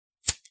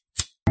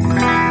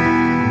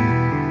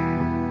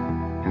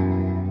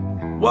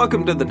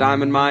Welcome to the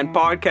Diamond Mine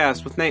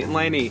podcast with Nate and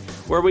Laney,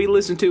 where we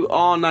listen to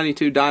all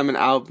 92 Diamond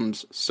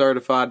albums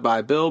certified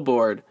by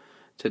Billboard.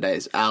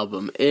 Today's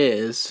album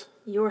is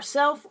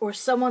Yourself or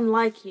Someone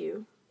Like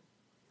You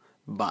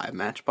by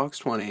Matchbox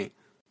 20.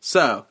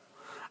 So,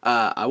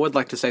 I would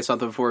like to say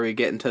something before we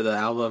get into the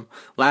album.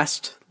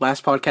 Last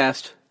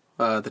podcast,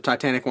 the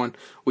Titanic one,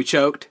 we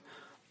choked.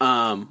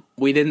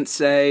 We didn't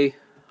say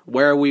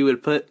where we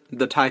would put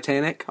the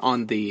Titanic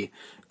on the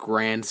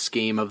grand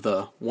scheme of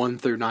the 1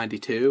 through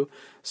 92.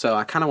 So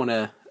I kind of want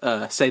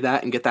to say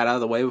that and get that out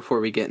of the way before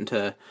we get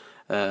into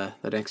the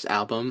next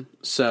album.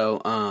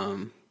 So,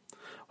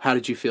 how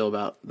did you feel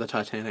about the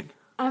Titanic?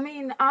 I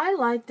mean, I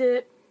liked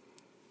it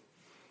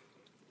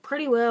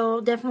pretty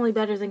well. Definitely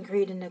better than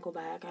Creed and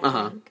Nickelback,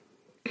 I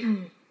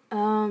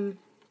think.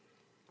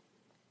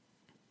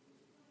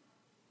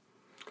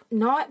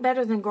 Not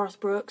better than Garth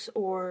Brooks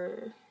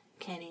or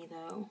Kenny,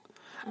 though.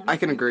 I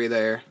can agree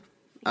there.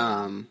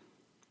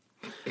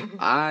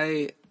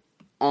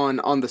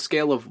 On the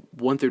scale of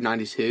 1 through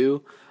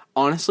 92,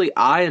 honestly,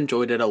 I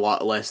enjoyed it a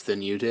lot less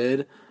than you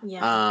did.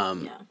 Yeah.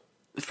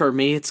 For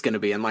me, it's going to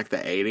be in like the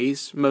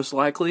 80s, most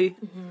likely.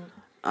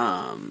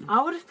 Mm-hmm.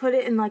 I would have put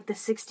it in like the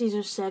 60s or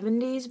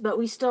 70s, but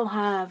we still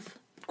have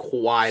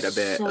quite a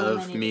bit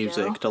of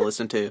music to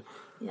listen to.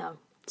 Yeah.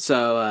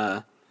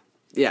 So,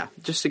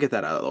 just to get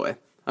that out of the way.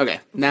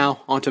 Okay,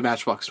 now on to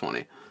Matchbox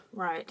 20.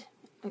 Right.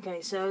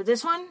 Okay, so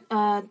this one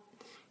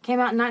came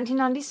out in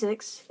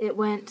 1996. It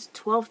went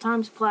 12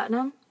 times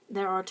platinum.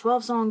 There are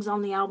 12 songs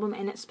on the album,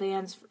 and it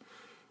spans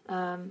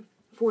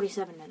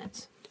 47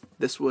 minutes.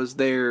 This was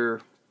their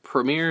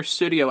premiere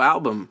studio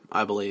album,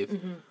 I believe,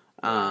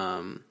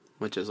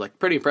 which is like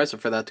pretty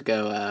impressive for that to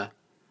go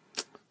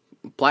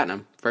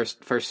platinum.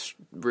 First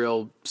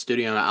real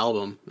studio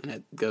album, and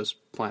it goes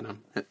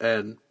platinum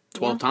and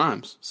 12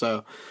 times.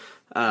 So,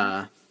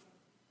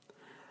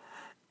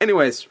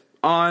 anyways,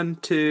 on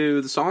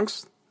to the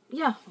songs.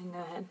 Yeah, we can go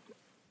ahead.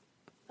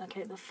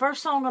 Okay, the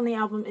first song on the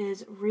album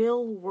is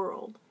Real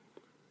World.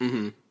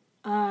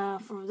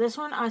 For this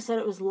one, I said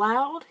it was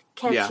loud,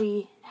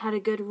 catchy, had a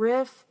good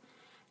riff,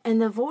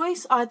 and the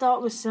voice I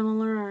thought was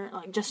similar,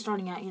 like just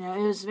starting out,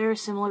 it was very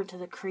similar to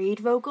the Creed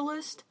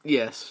vocalist.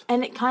 Yes.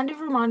 And it kind of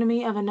reminded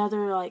me of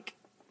another, it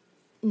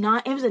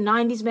was a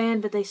 90s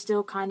band, but they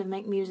still kind of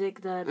make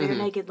music, the Bare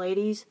Naked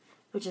Ladies,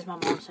 which is my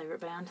mom's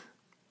favorite band.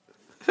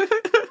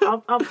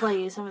 I'll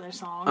play you some of their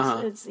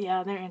songs.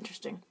 They're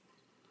interesting.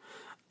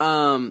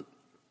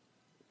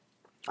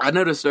 I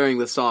noticed during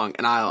the song,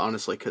 and I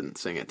honestly couldn't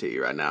sing it to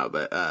you right now,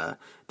 but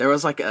there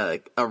was like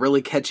a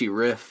really catchy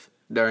riff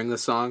during the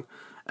song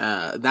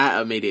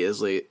that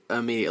immediately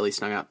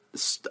stung out.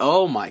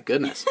 Oh my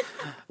goodness,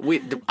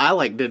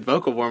 I did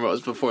vocal warm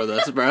ups before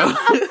this, bro.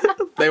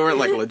 They weren't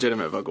like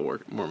legitimate vocal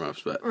warm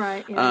ups, but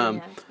right.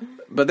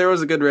 But there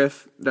was a good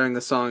riff during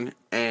the song,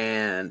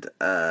 and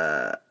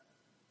that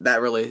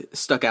really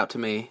stuck out to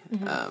me.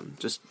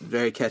 Just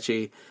very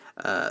catchy.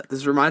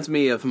 This reminds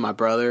me of my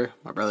brother.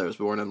 My brother was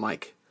born in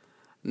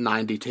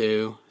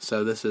 92,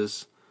 so this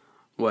is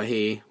what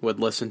he would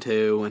listen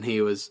to when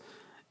he was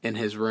in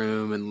his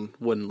room and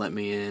wouldn't let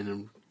me in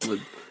and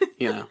would,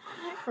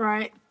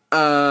 Right.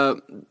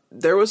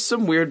 There was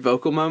some weird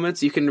vocal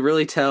moments. You can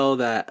really tell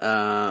that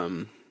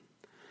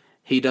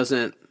he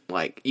doesn't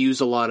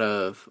use a lot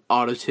of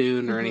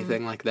auto-tune or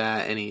anything like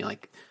that, any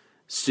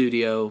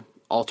studio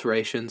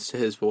alterations to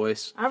his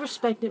voice. I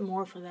respect it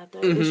more for that,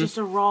 though. It's just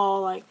a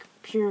raw,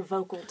 pure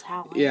vocal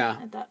talent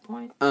at that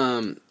point.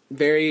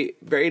 Very,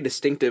 very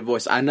distinctive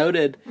voice. I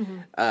noted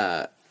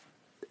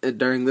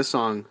during this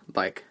song,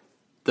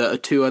 the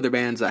two other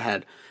bands that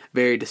had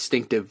very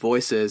distinctive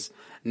voices,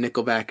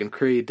 Nickelback and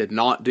Creed, did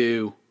not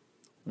do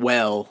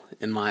well,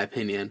 in my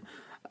opinion.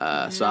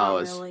 I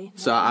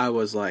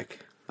was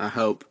like, I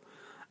hope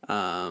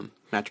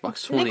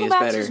Matchbox 20 is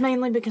better. Was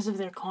mainly because of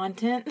their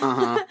content.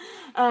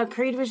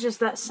 Creed was just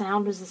that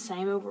sound was the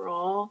same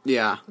overall.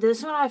 Yeah.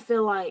 This one I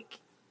feel like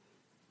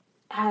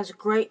has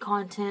great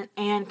content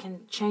and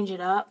can change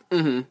it up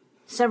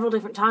several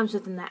different times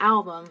within the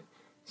album.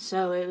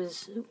 So it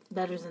was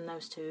better than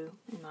those two,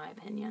 in my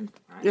opinion.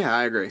 Right? Yeah,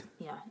 I agree.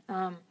 Yeah.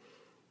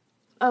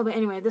 But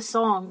anyway, this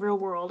song, Real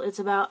World, it's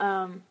about,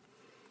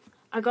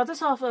 I got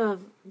this off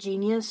of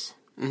Genius.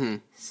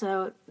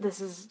 So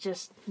this is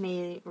just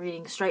me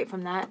reading straight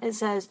from that. It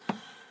says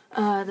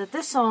that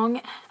this song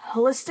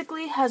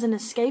holistically has an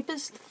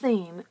escapist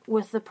theme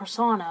with the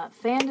persona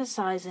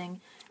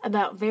fantasizing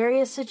about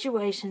various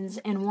situations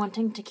and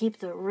wanting to keep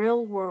the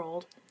real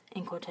world,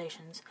 in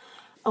quotations,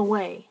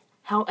 away.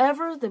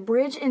 However, the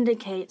bridge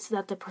indicates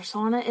that the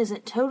persona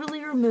isn't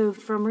totally removed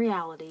from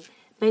reality,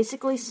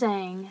 basically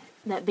saying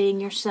that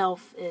being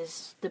yourself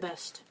is the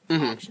best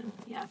option.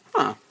 Yeah.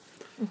 Huh.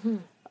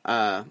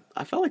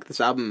 I felt like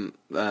this album,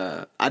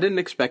 I didn't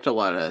expect a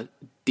lot of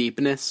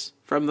deepness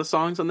from the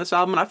songs on this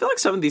album, and I feel like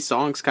some of these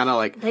songs kind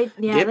of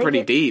get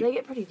pretty deep. They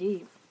get pretty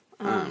deep.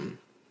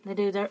 They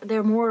do.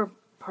 They're more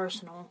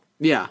personal.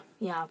 Yeah.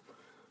 Yeah.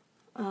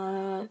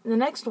 The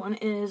next one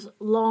is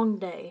Long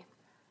Day.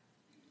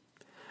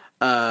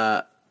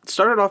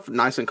 started off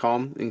nice and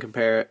calm in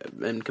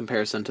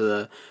comparison to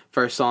the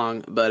first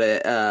song, but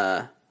it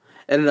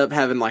ended up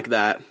having like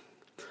that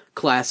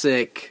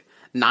classic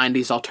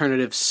 90s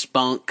alternative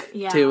spunk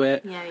to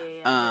it. Yeah.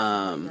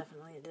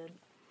 Definitely it did.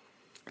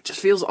 It just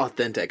feels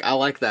authentic. I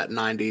like that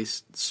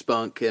 90s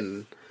spunk,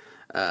 and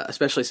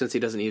especially since he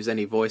doesn't use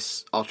any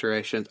voice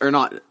alterations. Or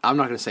not, I'm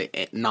not going to say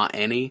not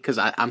any, because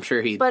I'm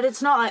sure he... But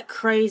it's not like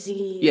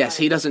crazy... Yes,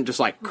 he doesn't just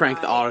like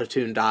crank the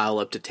auto-tune dial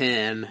up to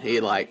 10. He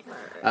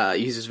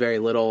uses very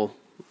little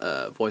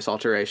voice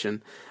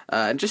alteration.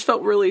 It just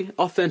felt really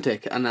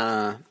authentic, and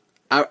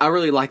I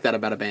really like that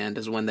about a band,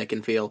 is when they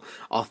can feel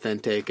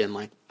authentic and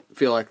like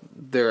feel like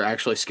they're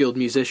actually skilled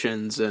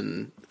musicians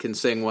and can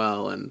sing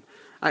well, and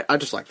I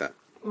just like that.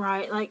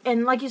 Right,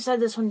 like you said,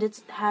 this one did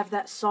have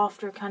that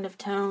softer kind of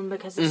tone,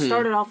 because it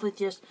started off with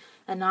just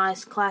a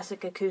nice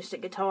classic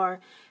acoustic guitar,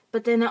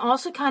 but then it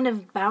also kind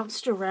of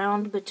bounced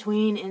around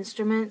between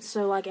instruments,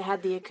 so like it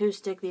had the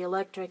acoustic, the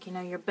electric,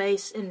 your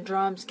bass and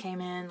drums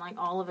came in, like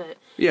all of it.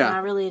 Yeah. And I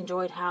really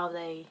enjoyed how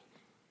they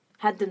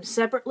had them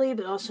separately,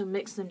 but also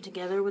mixed them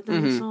together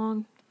within the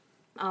song.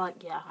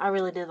 I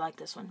really did like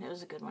this one. It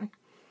was a good one.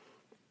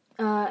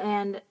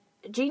 And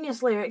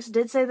Genius Lyrics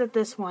did say that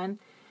this one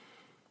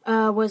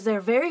was their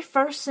very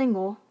first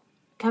single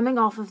coming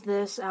off of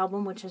this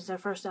album, which is their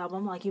first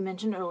album, like you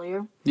mentioned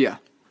earlier. Yeah.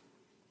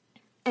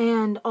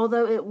 And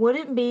although it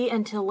wouldn't be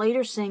until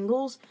later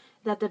singles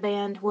that the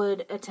band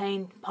would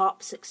attain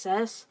pop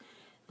success,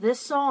 this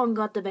song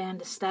got the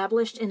band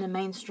established in the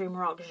mainstream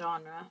rock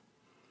genre.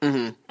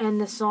 Mm-hmm. And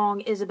the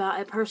song is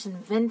about a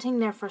person venting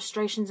their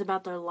frustrations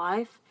about their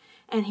life,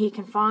 and he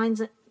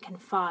confides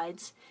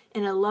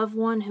in a loved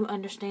one who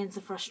understands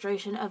the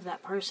frustration of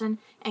that person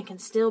and can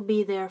still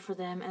be there for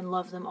them and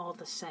love them all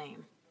the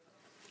same.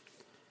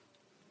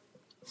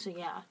 So,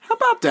 yeah. How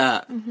about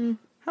that? Mm-hmm.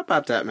 How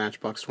about that,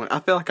 Matchbox 20? I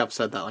feel like I've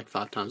said that like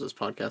 5 times this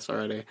podcast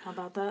already. How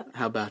about that?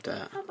 How about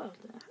that? How about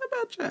that? How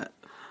about that?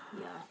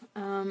 Yeah.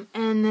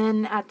 And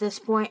then at this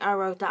point, I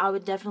wrote that I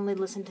would definitely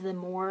listen to them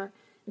more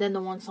than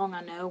the one song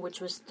I know,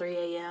 which was 3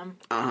 a.m.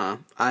 Uh-huh.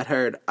 I'd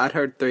heard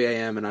 3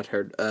 a.m. and I'd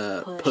heard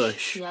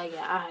Push. Yeah,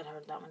 I had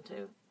heard that one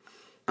too.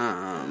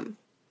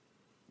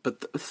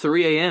 But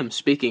 3 a.m.,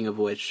 speaking of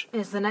which...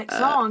 is the next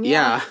song,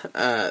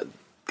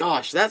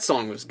 gosh, that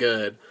song was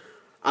good.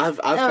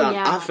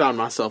 I've found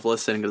myself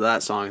listening to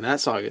that song. That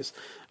song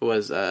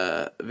was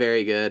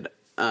very good.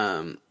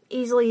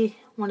 Easily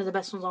one of the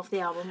best ones off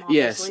the album,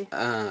 obviously.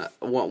 Yes.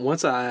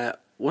 Once I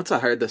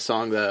heard the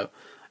song, though,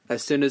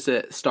 as soon as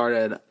it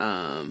started,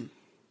 I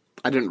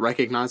didn't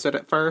recognize it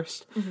at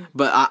first,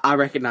 but I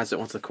recognized it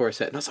once the chorus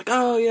hit, and I was like,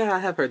 oh, yeah, I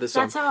have heard this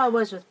song. That's how I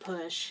was with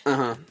Push.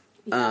 Uh-huh.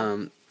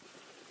 Yeah.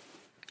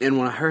 And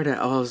when I heard it,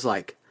 I was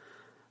like,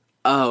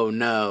 oh,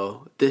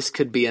 no, this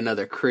could be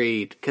another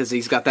Creed, because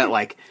he's got that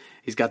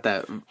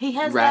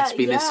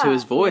raspiness to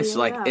his voice.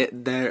 Yeah.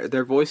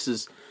 Their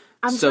voices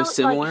so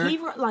similar.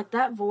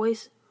 That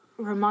voice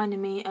reminded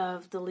me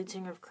of the lead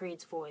singer of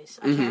Creed's voice.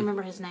 I can't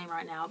remember his name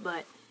right now,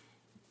 but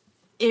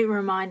it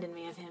reminded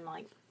me of him,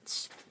 like,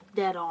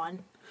 dead on.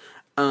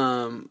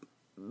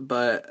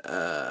 But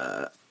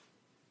oh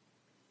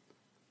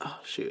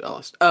shoot, I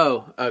lost.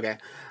 Oh, okay.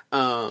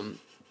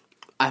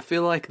 I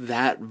feel like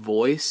that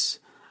voice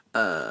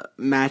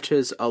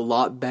matches a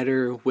lot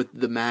better with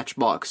the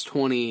Matchbox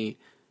 20,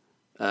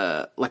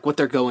 like what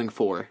they're going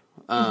for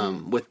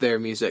with their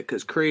music.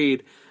 Because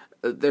Creed,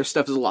 their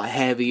stuff is a lot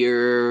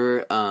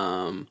heavier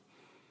and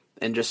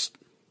just,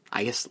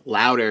 I guess,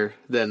 louder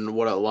than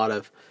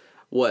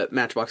what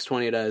Matchbox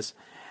 20 does.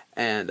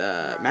 And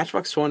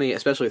Matchbox 20,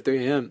 especially with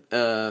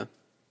 3AM,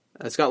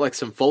 it's got like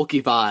some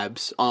folky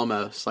vibes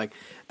almost. Like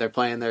they're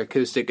playing their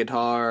acoustic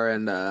guitar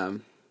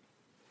and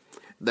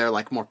they're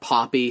like more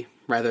poppy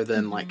rather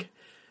than like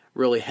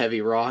really heavy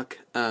rock.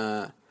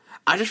 I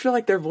just feel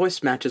like their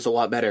voice matches a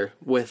lot better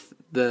with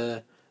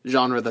the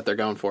genre that they're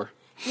going for.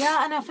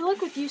 Yeah, and I feel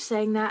like with you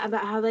saying that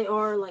about how they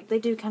are, like, they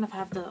do kind of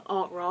have the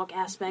alt-rock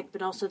aspect,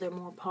 but also they're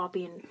more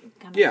poppy and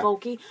kind of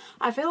folky.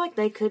 I feel like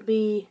they could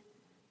be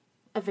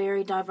a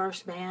very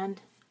diverse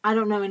band. I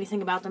don't know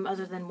anything about them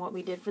other than what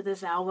we did for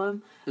this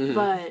album,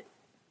 but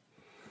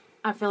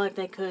I feel like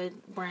they could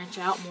branch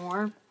out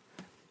more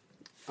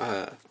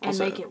and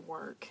also, make it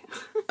work.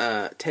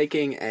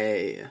 Taking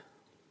a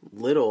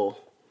little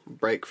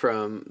break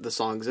from the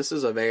songs, this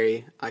is a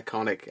very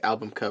iconic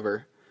album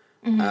cover.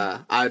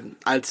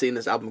 I'd seen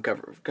this album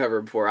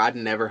cover before. I'd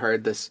never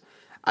heard this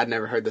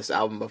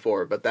album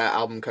before, but that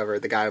album cover,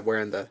 the guy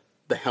wearing the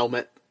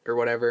helmet or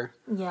whatever.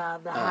 Yeah,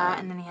 the hat,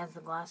 and then he has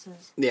the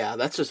glasses. Yeah,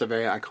 that's just a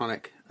very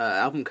iconic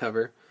album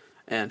cover.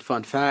 And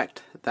fun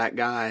fact, that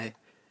guy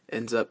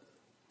ends up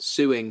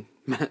suing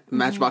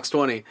Matchbox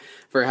 20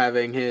 for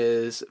having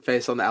his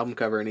face on the album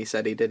cover, and he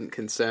said he didn't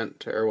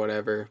consent or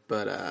whatever,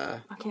 but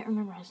I can't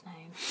remember his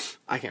name.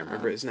 I can't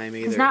remember his name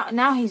either. Because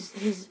now he's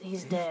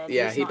dead.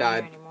 Yeah, he's he not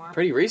died here anymore.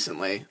 pretty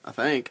recently, I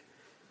think.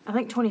 I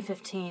think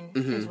 2015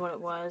 is what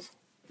it was.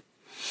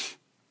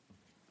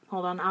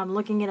 Hold on, I'm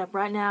looking it up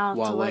right now.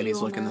 While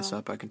Lainey's looking this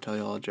up, I can tell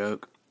you all a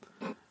joke.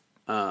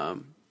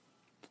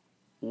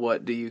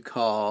 what do you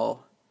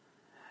call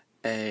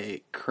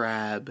a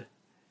crab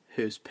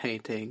whose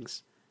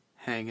paintings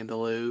hang in the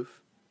Louvre?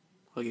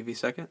 I'll give you a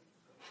second.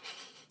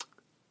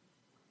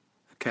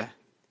 Okay.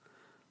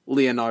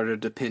 Leonardo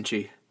da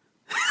Vinci.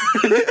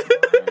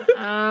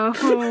 Oh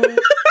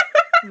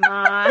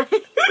my.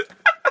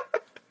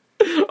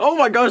 Oh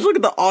my gosh, look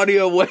at the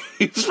audio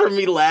waves from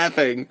me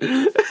laughing.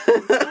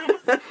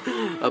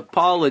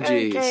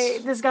 Apologies. Okay,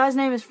 this guy's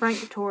name is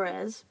Frank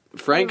Torres.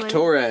 Frank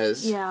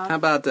Torres. Yeah. How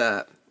about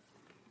that?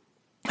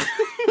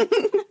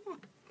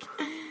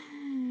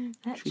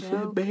 That She joke.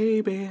 said,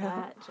 baby.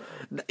 That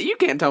joke. You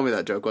can't tell me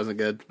that joke wasn't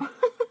good.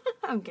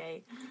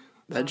 Okay.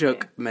 That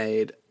joke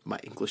made my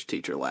English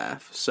teacher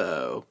laugh,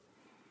 so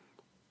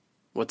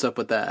what's up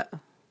with that?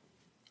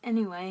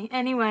 Anyway,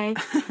 3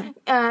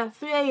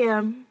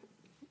 a.m.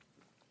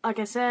 Like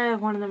I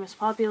said, one of the most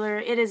popular.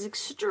 It is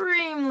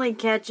extremely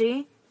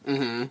catchy.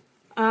 Mm-hmm.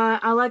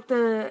 I like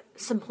the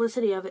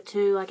simplicity of it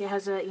too. Like it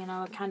has a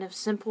a kind of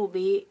simple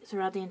beat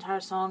throughout the entire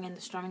song and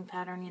the strumming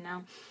pattern,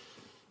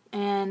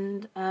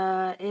 And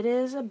it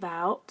is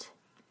about.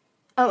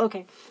 Oh,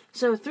 okay.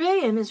 So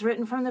 3 a.m. is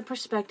written from the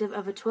perspective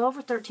of a 12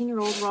 or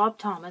 13-year-old Rob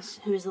Thomas,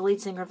 who is the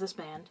lead singer of this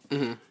band,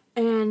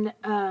 and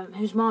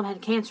whose mom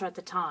had cancer at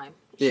the time.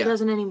 She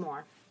doesn't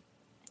anymore.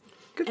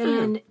 Good for him.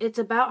 And it's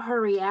about her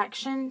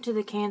reaction to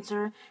the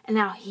cancer and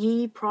how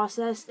he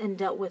processed and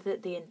dealt with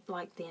it the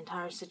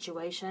entire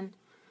situation.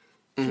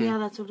 So yeah,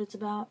 that's what it's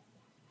about.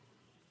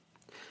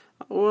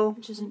 Well,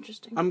 Which is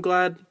interesting. I'm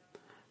glad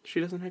she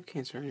doesn't have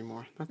cancer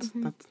anymore. That's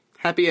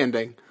happy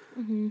ending.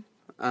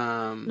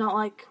 Not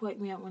like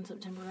Wake Me Up When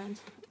September Ends.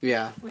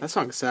 Yeah, that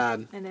song's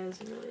sad. It is,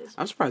 it really is.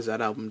 I'm surprised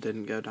that album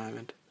didn't go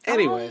diamond.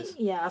 Anyways.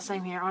 Yeah,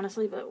 same here,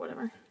 honestly, but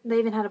whatever. They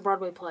even had a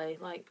Broadway play.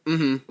 Like,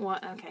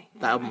 what? Okay.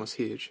 The album was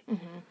huge.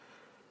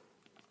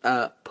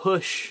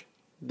 Push,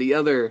 the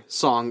other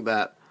song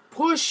that...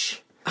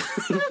 Push!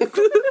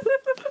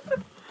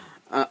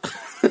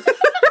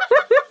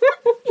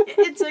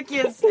 It took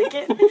you a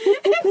second.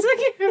 It took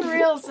you a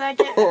real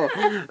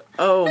second.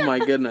 Oh my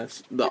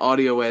goodness. The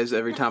audio waves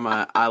every time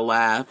I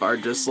laugh are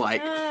just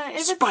like,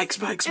 spike,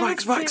 spike, spike,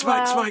 spike,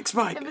 spike, spike,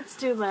 spike. If it's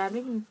too loud,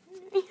 you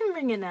can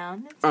bring it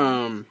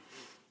down.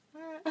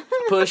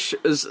 Push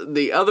is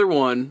the other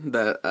one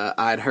that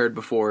I'd heard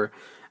before.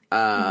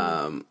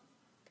 And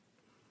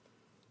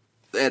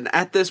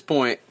at this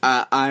point,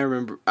 I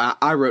remember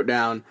I wrote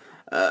down,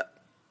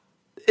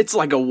 it's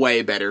like a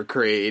way better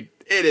Creed.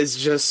 It is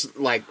just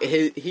like,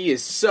 he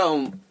is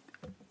so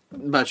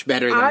much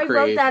better than Creed. I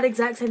wrote that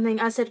exact same thing.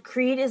 I said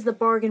Creed is the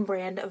bargain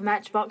brand of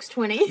Matchbox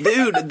 20.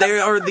 Dude, they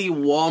are the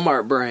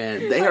Walmart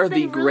brand. They are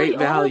the great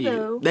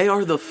value. They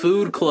are the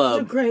food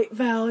club. The great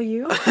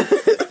value.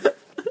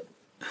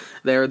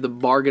 They're the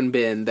bargain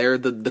bin. They're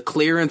the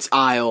clearance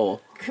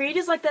aisle. Creed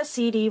is like that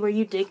CD where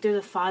you dig through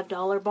the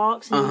 $5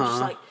 box and you just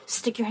like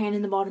stick your hand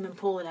in the bottom and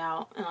pull it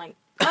out and like,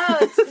 oh,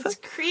 it's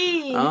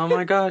Creed. Oh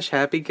my gosh,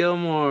 Happy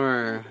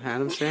Gilmore,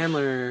 Adam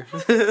Sandler.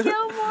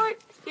 Gilmore.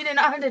 You did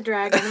not have to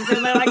drag him into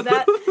there like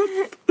that.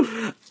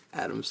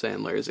 Adam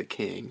Sandler is a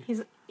king. He's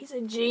a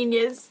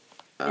genius.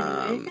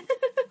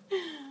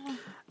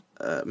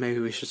 Maybe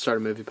we should start a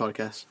movie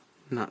podcast.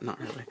 Not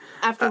really.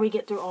 After we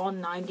get through all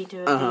 92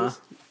 of these.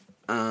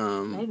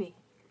 Maybe.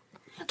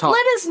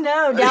 Let us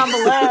know down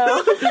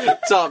below.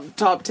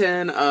 top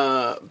 10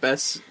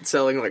 best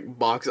selling like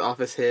box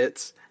office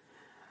hits,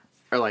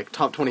 or like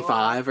top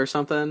 25 or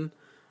something.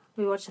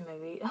 We watched the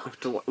movie.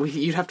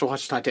 You'd have to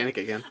watch Titanic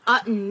again.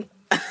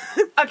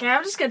 Okay,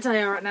 I'm just gonna tell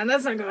you right now.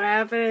 That's not gonna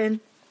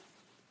happen.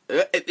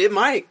 It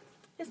might.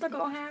 It's not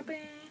gonna happen.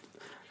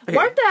 Okay.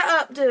 Work that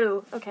up,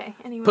 too. Okay.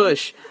 Anyway.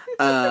 Push.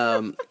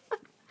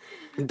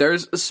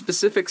 There's a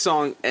specific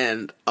song,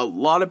 and a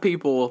lot of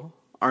people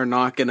are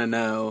not gonna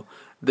know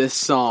this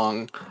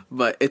song,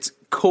 but it's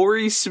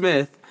Corey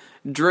Smith,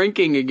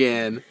 Drinking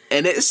Again,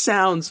 and they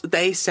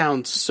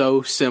sound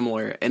so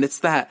similar, and it's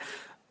that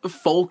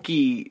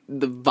folky,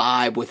 the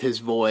vibe with his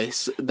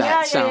voice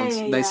that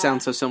they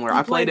sound so similar.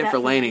 I played it for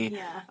Lainey,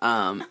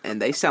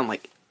 and they sound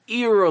like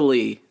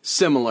eerily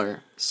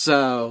similar.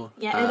 So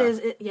yeah, it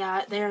is.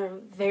 They're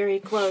very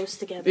close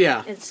together.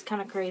 Yeah, it's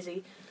kind of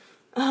crazy.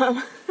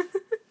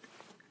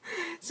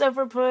 So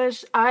for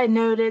Push, I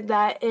noted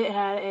that it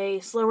had a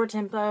slower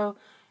tempo,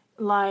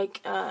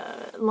 like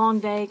Long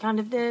Day kind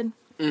of did.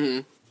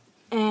 Mm-hmm.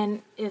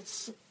 And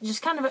it's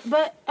just kind of,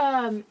 but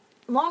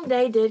Long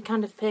Day did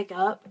kind of pick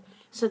up.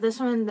 So this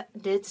one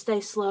did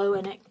stay slow,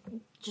 and it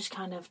just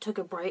kind of took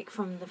a break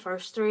from the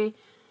first three.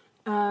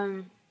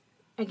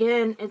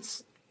 Again,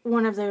 it's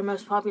one of their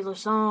most popular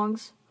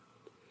songs.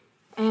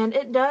 And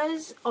it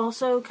does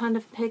also kind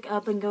of pick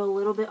up and go a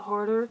little bit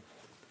harder.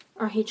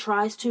 Or he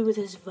tries to with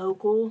his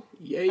vocal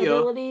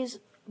abilities.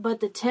 But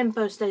the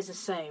tempo stays the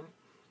same.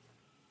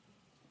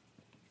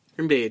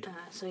 Indeed.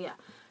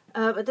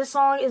 But this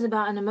song is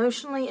about an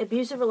emotionally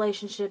abusive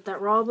relationship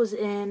that Rob was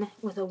in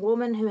with a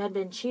woman who had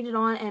been cheated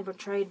on and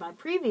betrayed by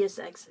previous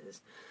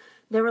exes.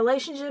 Their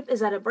relationship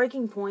is at a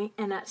breaking point,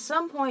 and at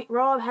some point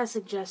Rob has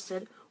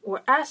suggested,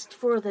 or asked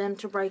for them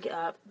to break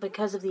up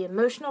because of the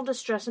emotional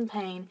distress and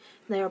pain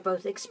they are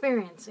both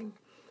experiencing.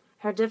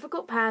 Her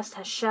difficult past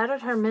has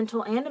shattered her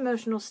mental and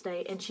emotional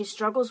state, and she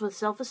struggles with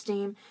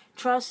self-esteem,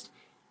 trust,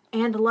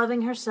 and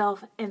loving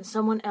herself and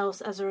someone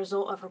else as a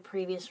result of her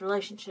previous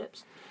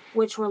relationships,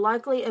 which were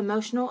likely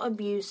emotionally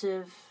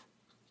abusive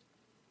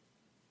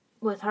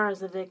with her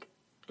as the victim.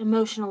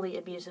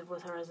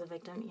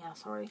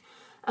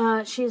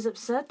 She is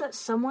upset that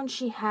someone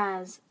she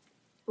has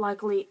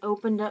likely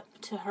opened up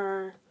to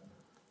her.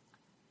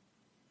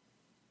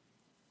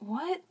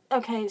 What?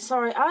 Okay,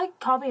 sorry. I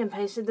copy and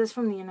pasted this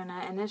from the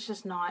internet, and it's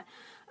just not.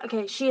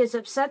 Okay, she is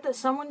upset that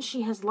someone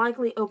she has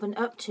likely opened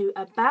up to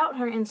about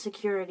her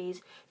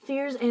insecurities,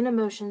 fears, and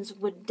emotions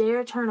would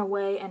dare turn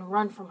away and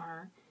run from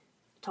her.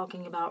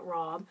 Talking about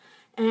Rob.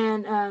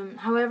 And,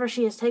 however,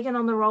 she has taken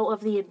on the role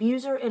of the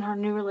abuser in her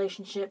new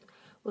relationship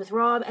with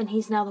Rob, and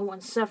he's now the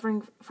one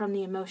suffering from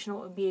the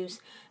emotional abuse.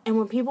 And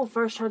when people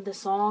first heard the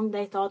song,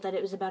 they thought that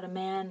it was about a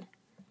man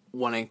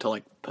wanting to,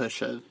 like,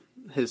 push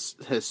his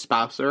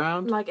spouse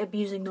around? Like,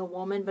 abusing the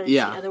woman, but it's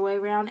the other way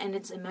around, and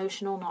it's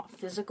emotional, not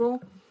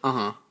physical.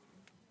 Uh-huh.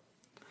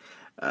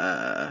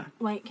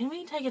 Wait, can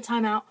we take a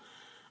time out?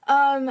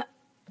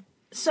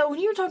 So when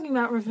you were talking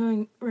about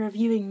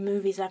reviewing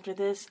movies after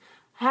this,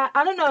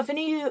 I don't know if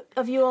any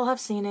of you all have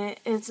seen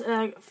it. It's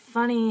a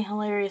funny,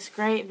 hilarious,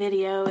 great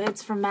video.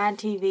 It's from Mad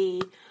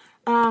TV.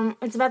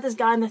 It's about this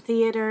guy in the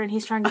theater, and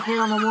he's trying to hit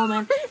on a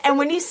woman. And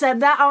when you said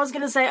that, I was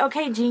going to say,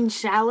 okay, Gene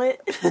Shalit.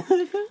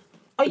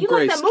 Oh, you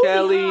Grace like that movie,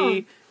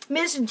 Kelly. huh?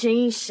 Miss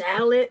Gene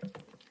Shalit.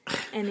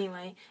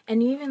 Anyway,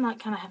 and you even like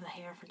kind of have the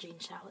hair for Gene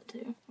Shalit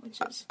too, which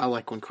is. I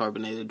like when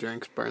carbonated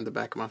drinks burn the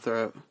back of my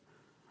throat.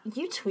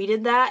 You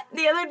tweeted that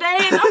the other day,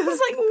 and I was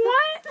like,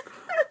 "What?"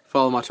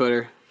 Follow my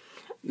Twitter,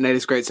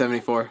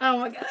 NatesGreat74. Oh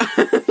my god.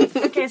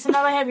 Okay, so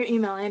now I have your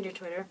email and your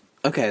Twitter.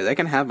 Okay, they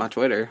can have my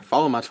Twitter.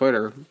 Follow my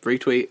Twitter.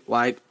 Retweet,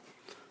 like,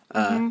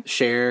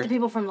 share. The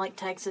people from like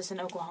Texas and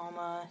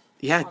Oklahoma.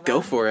 Yeah, go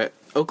for it.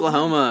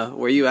 Oklahoma,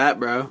 where you at,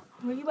 bro?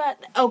 Where you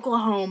at?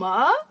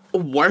 Oklahoma.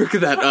 Work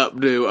that up,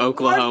 dude,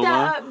 Oklahoma. Work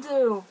that up,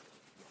 dude.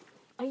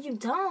 Oh, you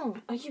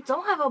don't. Oh, you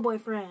don't have a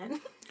boyfriend.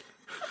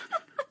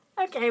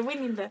 Okay, we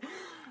need to.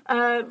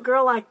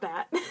 Girl like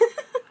that.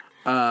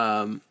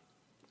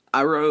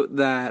 I wrote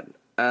that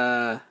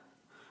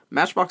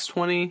Matchbox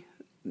 20,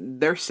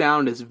 their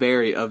sound is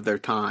very of their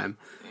time.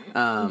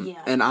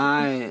 And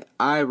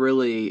I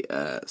really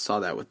saw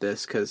that with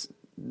this because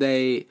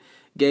they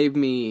gave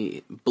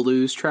me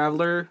Blues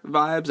Traveler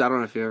vibes. I don't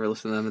know if you ever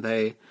listened to them.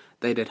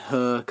 They did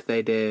Hook.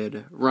 They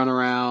did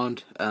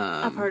Runaround.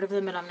 I've heard of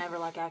them, but I've never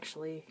like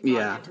actually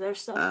gone into their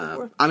stuff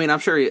before. I mean, I'm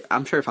sure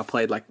if I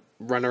played like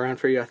Runaround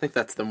for you, I think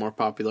that's the more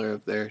popular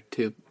of their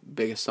two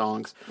biggest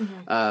songs.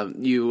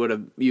 Mm-hmm. You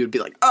would be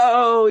like,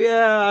 oh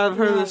yeah, I've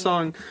heard this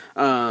song.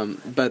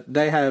 But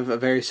they have a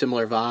very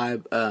similar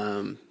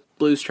vibe.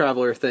 Blues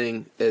Traveler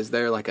thing is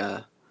they're like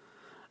a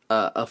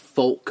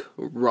folk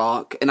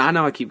rock, and I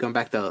know I keep going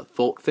back to the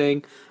folk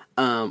thing,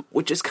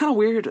 which is kind of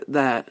weird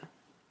that,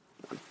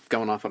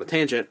 going off on a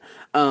tangent,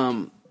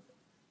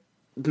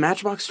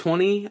 Matchbox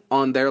 20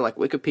 on their like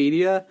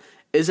Wikipedia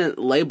isn't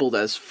labeled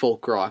as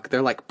folk rock.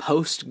 They're like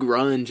post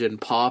grunge and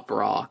pop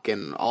rock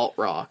and alt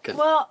rock.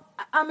 Well,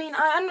 I mean,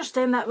 I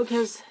understand that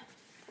because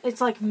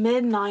it's like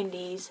mid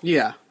 90s.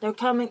 Yeah. They're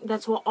coming,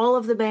 that's what all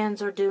of the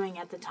bands are doing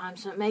at the time,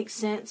 so it makes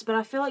sense. But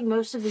I feel like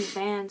most of these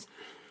bands,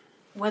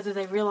 whether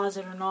they realize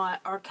it or not,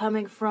 are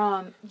coming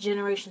from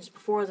generations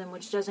before them,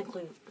 which does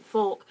include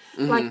folk.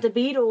 Mm-hmm. Like the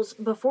Beatles,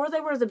 before they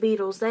were the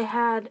Beatles, they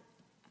had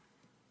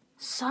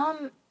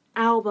some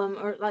album,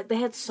 or like they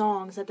had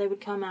songs that they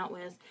would come out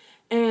with,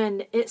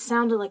 and it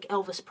sounded like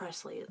Elvis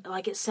Presley.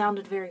 Like it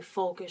sounded very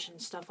folkish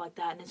and stuff like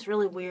that, and it's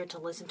really weird to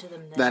listen to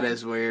them then. That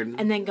is weird.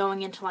 And then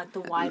going into like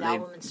the White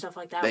Album and stuff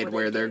like that. They'd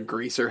wear their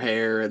greaser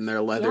hair and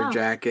their leather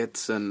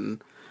jackets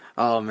and...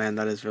 Oh man,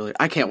 that is really...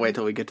 I can't wait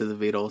till we get to the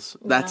Beatles.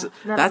 That's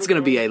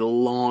going to be a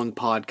long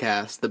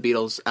podcast, the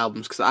Beatles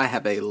albums, because I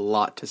have a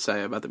lot to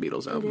say about the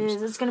Beatles albums. It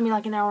is. It's going to be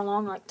like an hour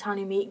long, like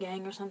Tiny Meat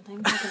Gang or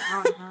something. Like an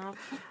hour and a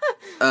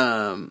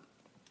half.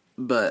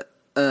 But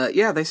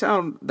yeah, they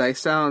sound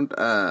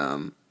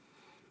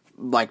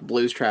like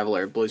Blues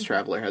Traveler. Blues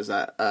Traveler has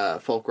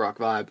that folk rock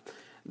vibe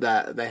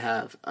that they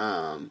have.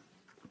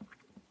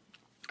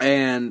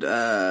 And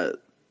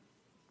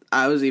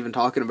I was even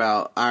talking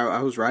about,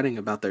 I was writing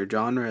about their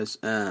genres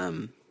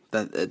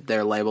that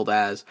they're labeled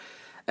as.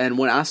 And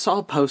when I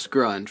saw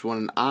post-grunge,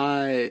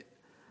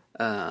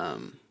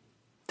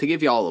 to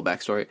give you all a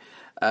backstory,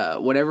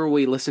 whenever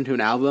we listen to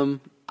an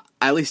album,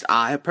 at least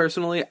I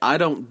personally, I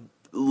don't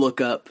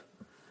look up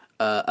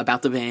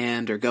about the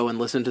band or go and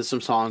listen to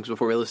some songs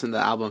before we listen to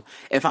the album.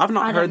 If I've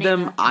not heard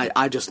them,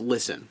 I just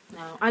listen.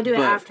 No, I do it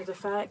after the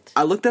fact.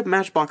 I looked up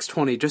Matchbox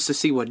 20 just to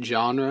see what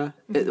genre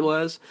it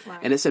was,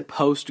 and it said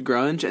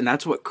post-grunge, and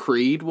that's what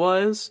Creed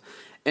was.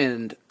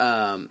 And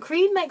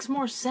Creed makes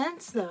more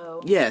sense,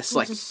 though. Yes,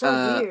 which is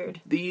so weird.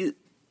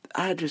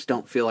 I just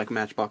don't feel like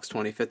Matchbox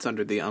 20 fits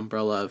under the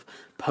umbrella of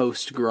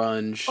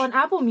post-grunge. On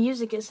Apple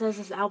Music, it says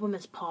this album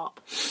is pop.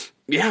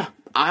 Yeah,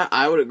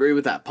 I would agree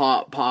with that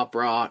pop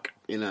rock,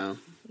 you know.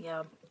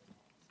 Yeah.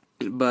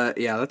 But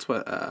yeah, that's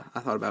what I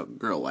thought about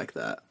Girl Like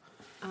That.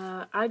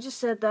 I just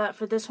said that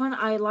for this one,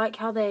 I like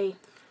how they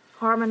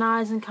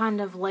harmonize and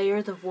kind of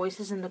layer the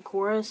voices in the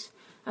chorus.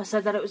 I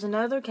said that it was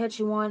another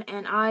catchy one,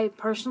 and I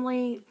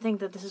personally think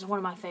that this is one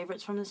of my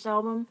favorites from this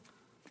album.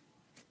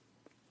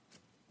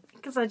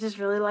 Because I just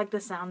really like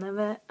the sound of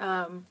it.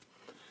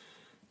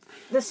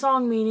 The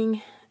song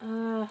meaning...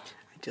 I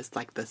just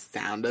like the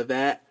sound of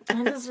it.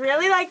 I just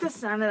really like the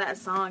sound of that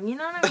song. You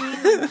know what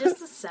I mean? Just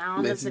the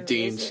sound Miss of the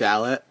Jean music.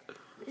 Shalit.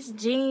 It's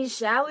Jean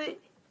Shalit.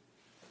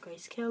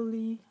 Grace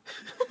Kelly.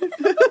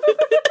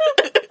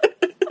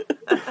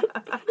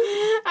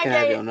 Can I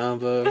have your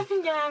number?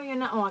 Can I have your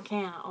number? Oh,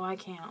 I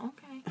can't.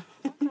 Okay.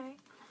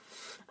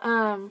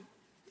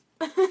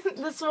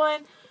 This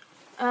one.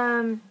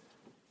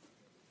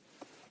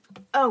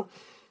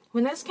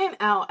 When this came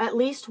out, at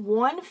least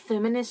one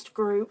feminist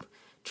group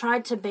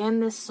tried to ban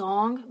this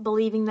song,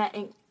 believing that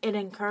it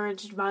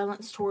encouraged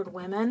violence toward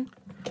women.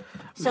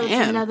 So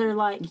Man, it's another,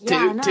 like, yeah,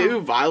 I know. two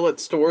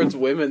violence towards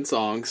women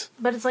songs.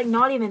 But it's, like,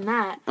 not even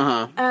that.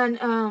 Uh-huh.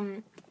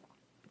 And,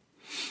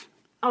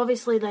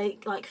 obviously they,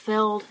 like,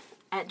 failed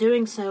at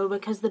doing so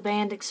because the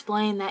band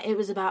explained that it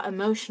was about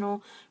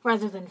emotional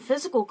rather than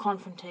physical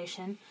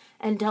confrontation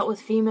and dealt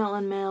with female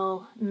and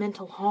male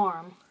mental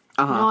harm.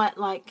 Uh-huh. Not,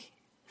 like,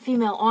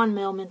 female on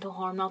male mental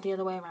harm, not the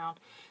other way around.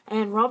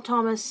 And Rob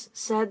Thomas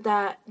said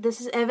that this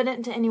is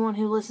evident to anyone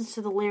who listens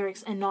to the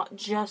lyrics and not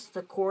just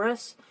the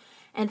chorus.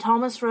 And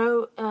Thomas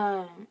wrote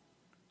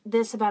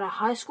this about a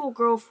high school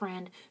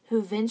girlfriend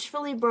who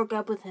vengefully broke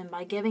up with him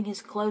by giving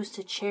his clothes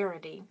to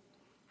charity.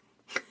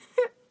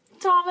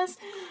 Thomas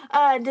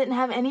didn't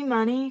have any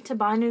money to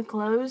buy new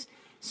clothes,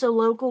 so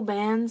local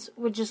bands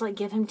would just, like,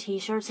 give him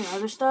t-shirts and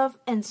other stuff,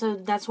 and so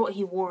that's what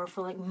he wore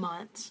for, like,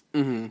 months.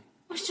 Mm-hmm. It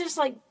was just,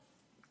 like,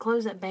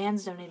 clothes that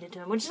bands donated to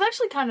him, which is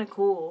actually kind of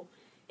cool,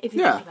 if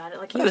you think about it.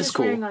 Like, he was just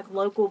wearing, like,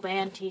 local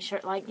band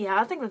t-shirt. Like, yeah,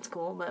 I think that's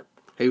cool, but...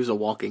 He was a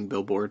walking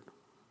billboard.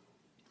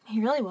 He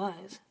really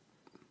was.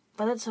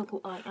 But that's so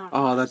cool. Like,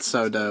 oh, that's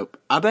so dope.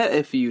 I bet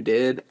if you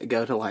did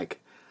go to, like,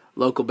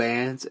 local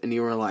bands and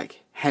you were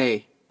like,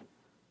 hey...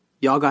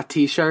 y'all got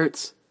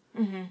t-shirts?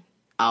 Mm-hmm.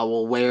 I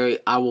will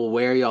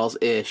wear y'all's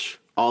ish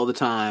all the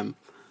time.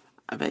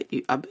 I bet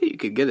you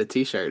could get a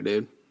t-shirt,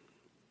 dude.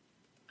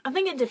 I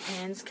think it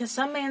depends, because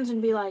some bands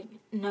would be like,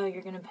 no,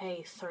 you're going to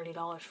pay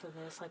 $30 for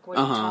this. Like, what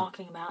are you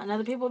talking about? And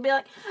other people would be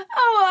like,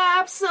 oh,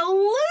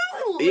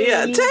 absolutely.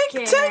 Yeah,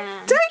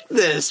 take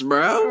this,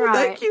 bro. Right.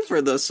 Thank you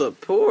for the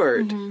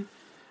support.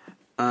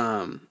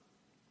 Mm-hmm.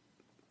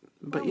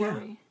 But Don't yeah,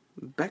 worry.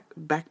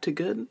 back to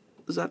good.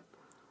 Is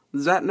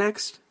that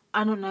next?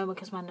 I don't know,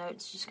 because my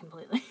notes just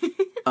completely...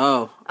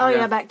 Oh,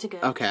 yeah, back to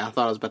good. Okay, I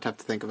thought I was about to have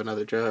to think of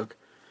another joke.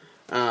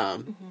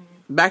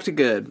 Back to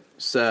good.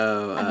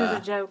 So another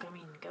joke. I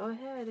mean, go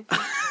ahead.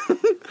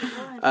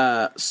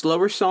 If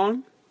slower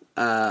song,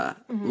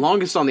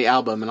 longest on the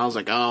album, and I was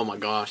like, oh my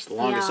gosh, the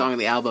longest song on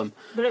the album.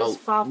 But it was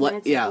 5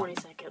 minutes and 40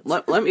 seconds.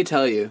 Let me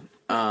tell you,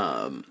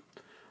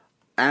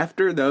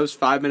 after those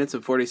 5 minutes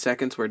and 40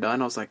 seconds were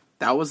done, I was like,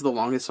 that was the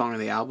longest song on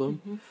the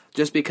album,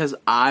 just because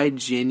I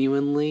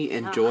genuinely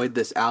enjoyed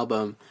this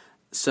album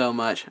so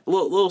much.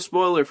 Little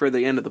spoiler for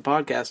the end of the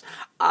podcast.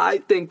 I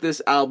think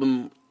this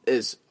album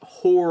is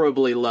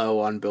horribly low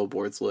on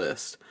Billboard's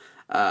list.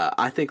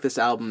 I think this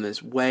album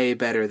is way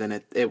better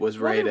than it was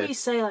rated. What did we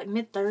say, like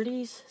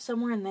mid-30s?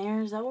 Somewhere in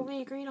there? Is that what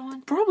we agreed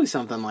on? Probably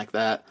something like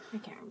that. I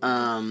can't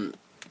remember.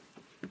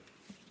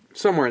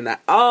 Somewhere in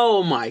that.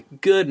 Oh my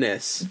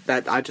goodness.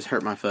 That I just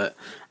hurt my foot.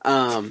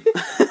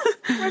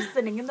 We're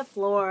sitting in the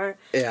floor.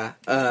 Yeah.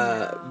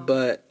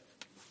 But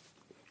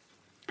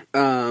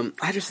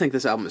I just think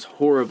this album is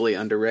horribly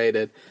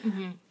underrated.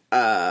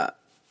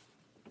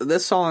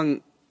 This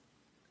song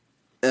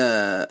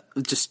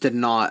just did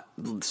not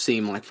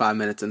seem like 5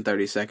 minutes and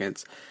 30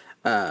 seconds.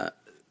 The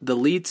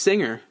lead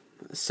singer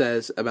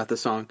says about the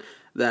song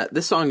that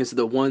this song is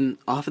the one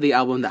off of the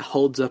album that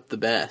holds up the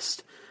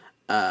best.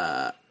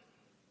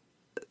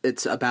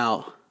 It's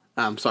about...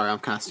 I'm sorry, I'm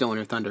kind of stealing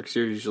your thunder because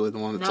you're usually the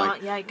one that's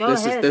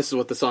this is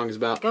what the song is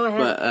about. Go ahead.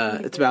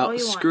 But it's about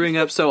screwing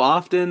up so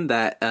often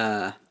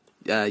that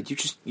you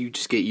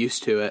just get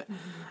used to it.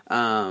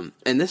 And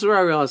this is where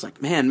I realized,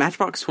 like, man,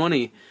 Matchbox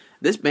 20,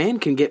 this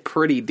band can get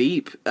pretty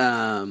deep.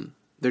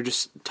 They're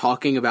just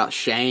talking about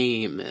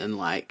shame and,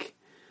 like,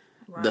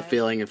 the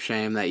feeling of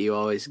shame that you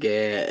always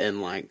get,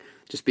 and, like,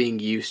 just being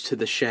used to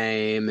the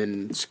shame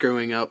and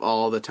screwing up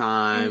all the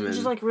time. And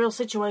just, like, real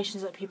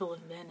situations that people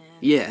have been in.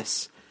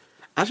 Yes.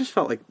 I just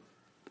felt like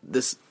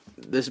this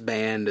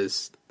band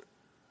is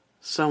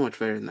so much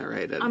better than they're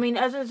rated. I mean,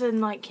 other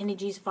than, like, Kenny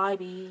G's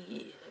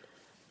vibey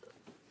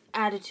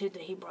attitude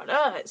that he brought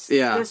us,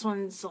 this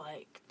one's,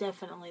 like,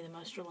 definitely the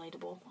most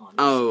relatable, honestly.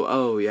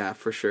 Oh, yeah,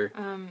 for sure.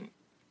 Kind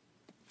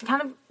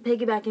of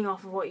piggybacking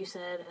off of what you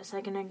said a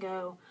second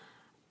ago,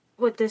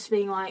 with this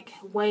being, like,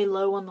 way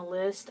low on the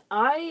list,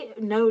 I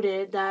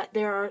noted that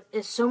there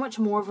is so much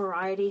more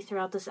variety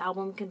throughout this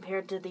album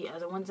compared to the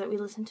other ones that we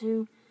listened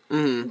to.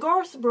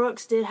 Garth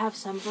Brooks did have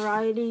some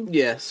variety.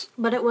 Yes.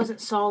 But it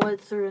wasn't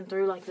solid through and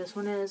through like this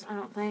one is, I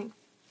don't think.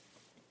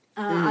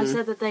 I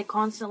said that they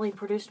constantly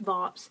produced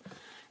bops.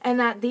 And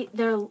that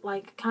they're,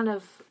 like, kind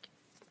of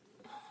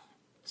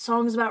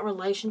songs about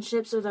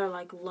relationships, or they're,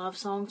 like, love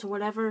songs or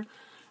whatever,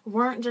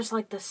 weren't just,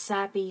 like, the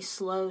sappy,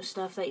 slow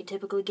stuff that you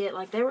typically get.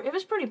 Like, it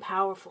was pretty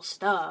powerful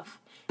stuff.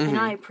 And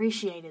I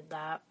appreciated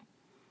that.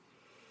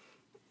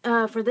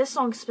 For this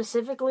song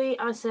specifically,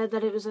 I said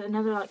that it was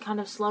another, like,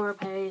 kind of slower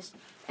pace.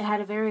 It had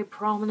a very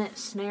prominent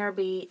snare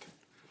beat.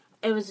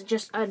 It was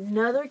just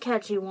another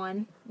catchy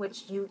one,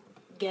 which you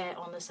get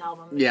on this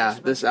album. Yeah,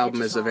 this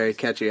album is a very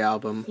catchy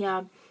album.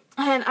 Yeah.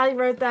 And I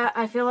wrote that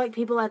I feel like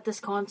people at this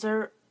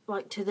concert,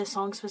 like, to this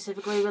song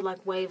specifically, would,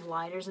 like, wave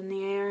lighters in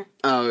the air.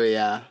 Oh,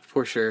 yeah,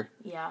 for sure.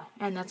 Yeah,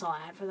 and that's all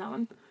I had for that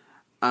one.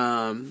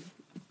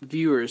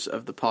 Viewers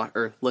of the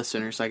or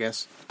listeners, I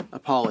guess,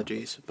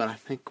 apologies, but I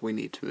think we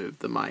need to move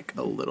the mic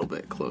a little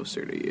bit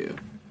closer to you.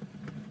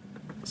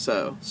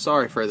 So,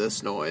 sorry for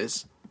this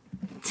noise.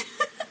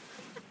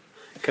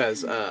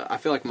 Because I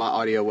feel like my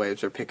audio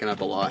waves are picking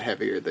up a lot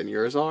heavier than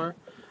yours are.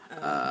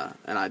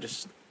 And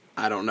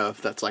I don't know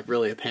if that's, like,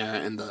 really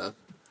apparent in the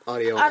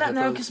audio. I don't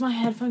know, because my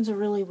headphones are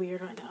really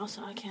weird right now,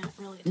 so I can't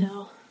really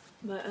tell.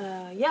 But,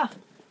 yeah.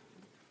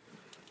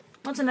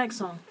 What's the next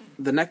song?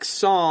 The next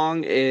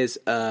song is,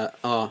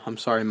 I'm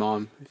sorry,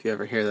 Mom, if you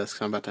ever hear this,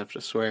 because I'm about to have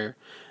to swear.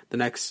 The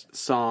next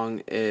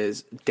song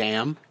is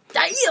Damn.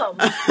 Damn!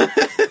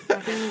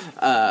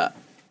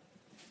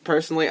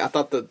 Personally, I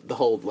thought the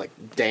whole, like,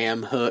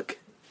 damn hook,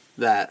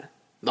 the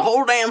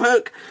whole damn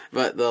hook,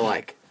 but the,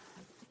 like...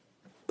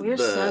 We're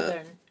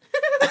Southern.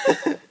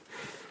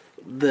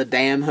 The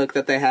damn hook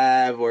that they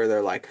have, where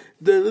they're like,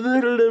 damn.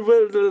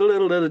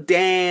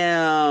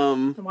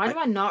 Why do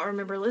I not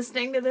remember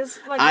listening to this?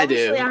 Like, I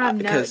do. I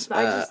have notes,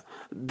 but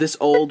this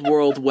old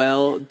world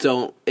well,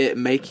 don't it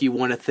make you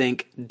want to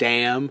think,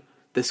 damn,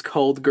 this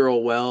cold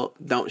girl well,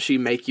 don't she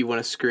make you want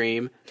to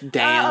scream,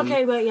 damn.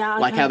 Okay, but yeah.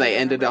 Like how they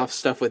ended off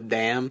stuff with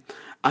damn.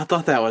 I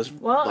thought that was,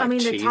 well, like, I mean,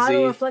 cheesy. The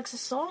title reflects the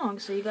song,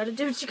 so you gotta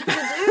do what you gotta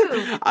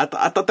do. I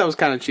thought that was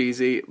kind of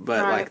cheesy,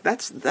 but, right. like,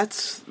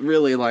 that's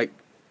really, like,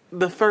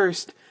 the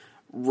first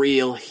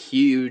real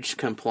huge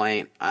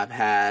complaint I've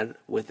had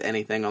with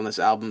anything on this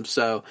album.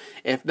 So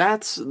if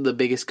that's the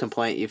biggest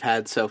complaint you've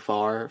had so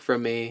far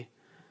from me,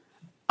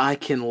 I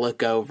can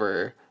look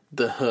over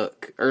the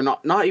hook, or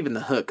not even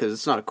the hook, because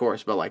it's not a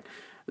chorus, but, like,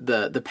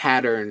 the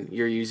pattern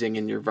you're using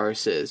in your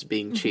verses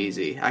being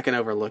cheesy. I can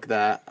overlook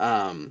that.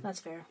 That's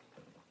fair.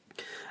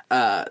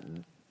 Oh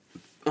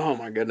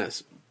my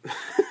goodness.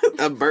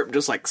 A burp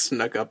just, like,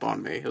 snuck up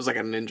on me. It was like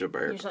a ninja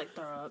burp. You just, like,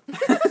 throw up.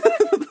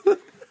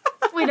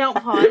 We don't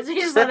pause.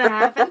 You just let it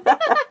happen.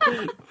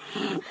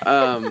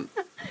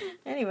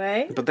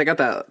 Anyway. But they got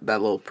that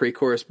little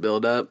pre-chorus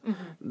build-up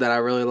that I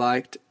really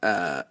liked.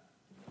 And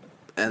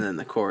then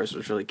the chorus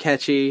was really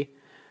catchy.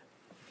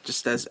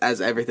 Just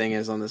as everything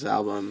is on this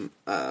album.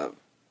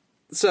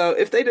 So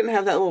if they didn't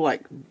have that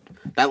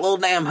little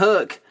damn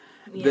hook,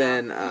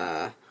 then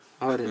I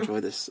would enjoy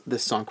this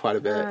song quite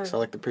a bit. So I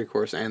like the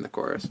pre-chorus and the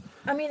chorus.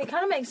 I mean, it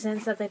kind of makes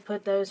sense that they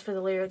put those for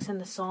the lyrics, and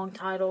the song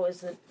title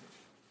is the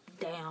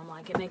damn.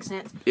 Like, it makes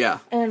sense. Yeah.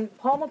 And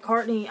Paul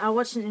McCartney, I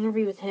watched an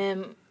interview with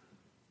him,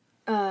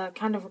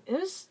 it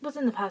was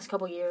within the past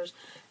couple years,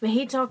 but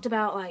he talked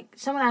about, like,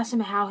 someone asked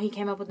him how he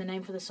came up with the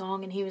name for the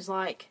song, and he was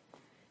like,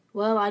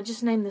 well, I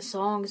just named the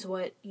songs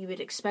what you would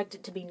expect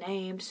it to be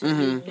named, so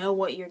you know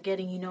what you're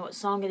getting, you know what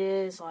song it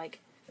is, like,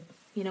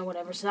 you know,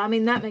 whatever. So, I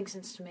mean, that makes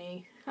sense to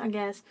me, I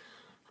guess.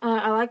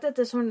 I like that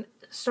this one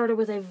started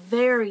with a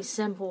very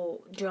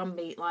simple drum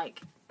beat,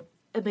 like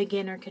a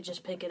beginner could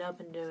just pick it up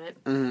and do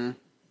it. Mm-hmm.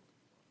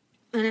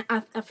 And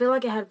I feel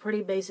like it had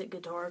pretty basic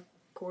guitar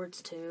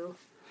chords, too.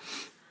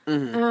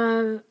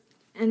 Mm-hmm.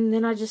 And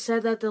then I just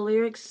said that the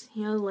lyrics,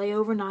 you know, lay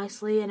over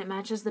nicely, and it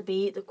matches the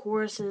beat. The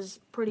chorus is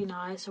pretty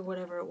nice, or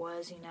whatever it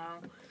was, you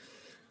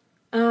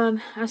know.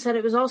 I said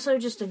it was also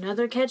just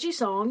another catchy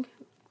song.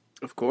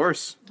 Of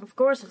course. Of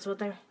course, it's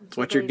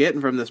what you're getting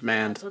from this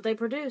band. That's what they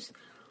produce.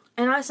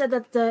 And I said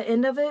that the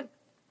end of it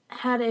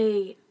had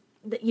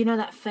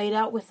that fade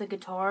out with the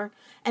guitar.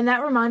 And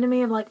that reminded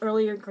me of, like,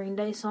 earlier Green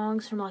Day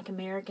songs from, like,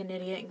 American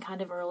Idiot and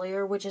kind of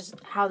earlier, which is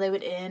how they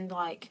would end,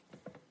 like,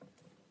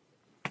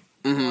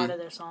 a lot of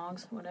their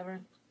songs,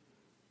 whatever.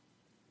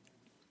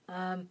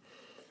 But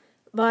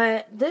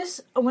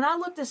when I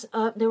looked this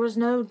up, there was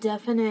no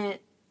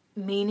definite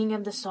meaning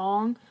of the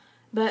song,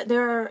 but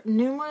there are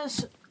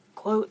numerous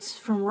quotes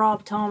from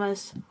Rob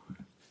Thomas,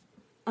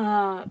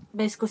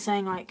 basically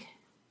saying, like,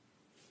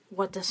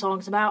 what the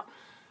song's about.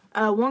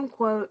 One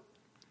quote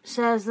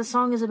says the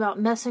song is about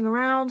messing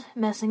around,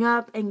 messing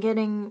up, and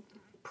getting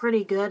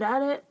pretty good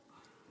at it.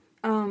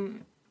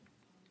 And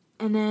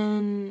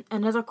then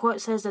another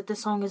quote says that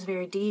this song is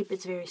very deep,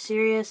 it's very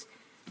serious.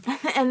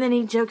 And then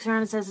he jokes around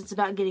and says it's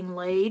about getting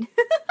laid.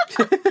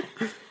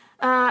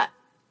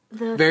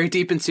 Very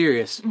deep and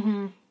serious.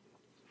 Mm-hmm.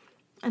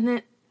 And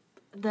then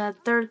the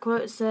third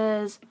quote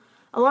says,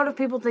 A lot of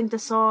people think the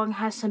song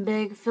has some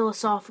big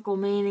philosophical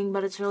meaning,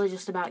 but it's really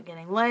just about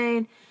getting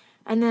laid.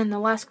 And then the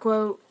last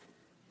quote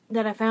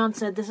that I found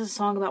said, this is a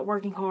song about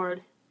working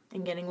hard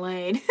and getting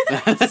laid. So,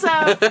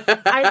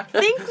 I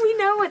think we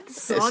know what the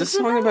song's about. Is this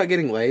song about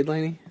getting laid,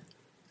 Lainey?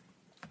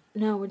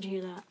 No, where'd you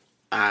hear that?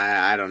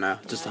 I don't know.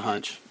 Just a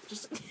hunch.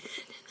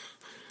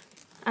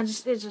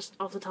 It's just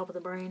off the top of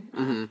the brain.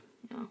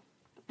 Mm-hmm.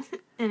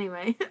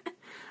 Anyway.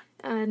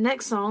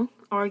 Next song,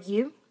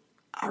 Argue.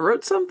 I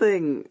wrote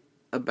something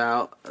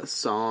about a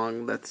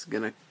song that's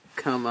gonna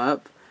come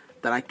up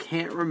that I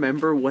can't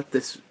remember what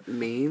this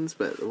means,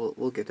 but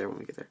we'll get there when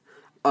we get there.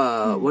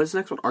 What is the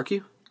next one?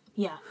 Argue?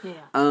 Yeah.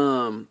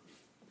 I've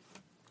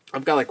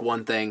got like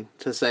one thing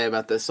to say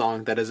about this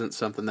song that isn't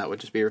something that would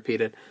just be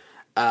repeated.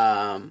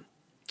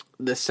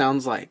 This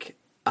sounds like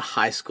a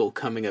high school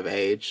coming of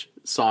age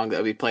song that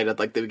would be played at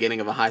like the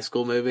beginning of a high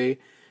school movie.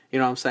 You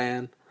know what I'm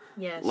saying?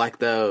 Yes. Like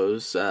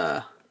those,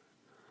 the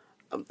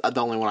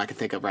only one I can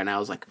think of right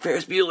now is like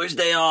Ferris Bueller's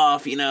Day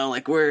Off, you know,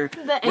 like we're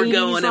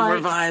going and we're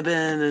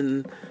vibing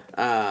and,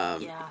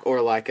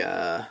 or like,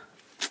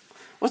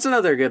 what's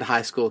another good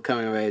high school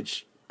coming of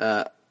age?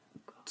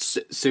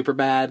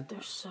 Superbad.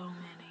 There's so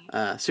many.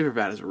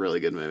 Superbad is a really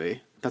good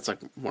movie. That's like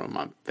one of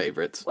my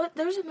favorites. What?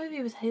 There's a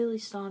movie with Haley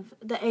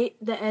Steinfeld,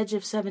 The Edge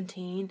of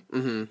 17.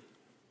 Mm-hmm.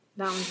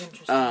 That one's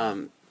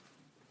interesting.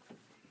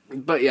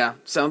 But yeah,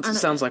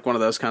 sounds like one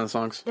of those kind of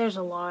songs. There's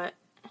a lot.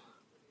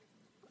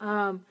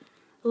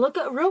 Look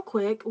at real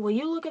quick. Will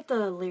you look at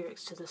the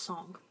lyrics to the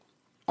song?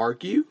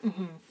 Argue?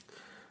 Mm-hmm.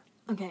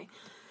 Okay.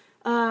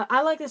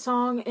 I like the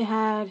song. It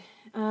had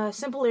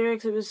simple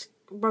lyrics. It was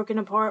broken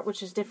apart,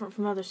 which is different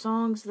from other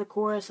songs. The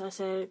chorus, I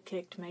said,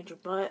 kicked major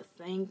butt.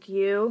 Thank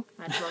you.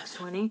 Matchbox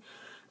 20.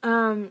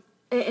 It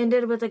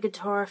ended with a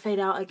guitar fade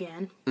out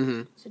again.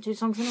 Mm-hmm. So 2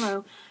 songs in a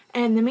row.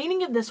 And the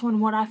meaning of this one,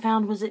 what I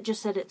found was it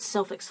just said it's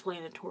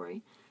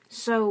self-explanatory.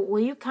 So will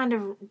you kind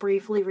of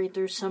briefly read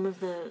through some of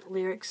the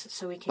lyrics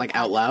so we can... Like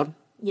out loud?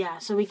 Yeah,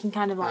 so we can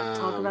kind of like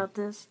talk about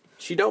this.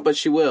 She don't, but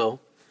she will.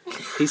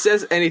 He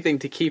says anything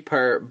to keep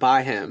her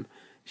by him.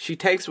 She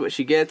takes what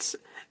she gets,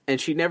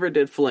 and she never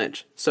did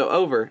flinch. So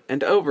over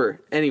and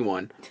over,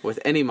 anyone with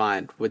any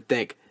mind would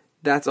think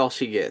that's all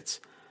she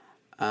gets.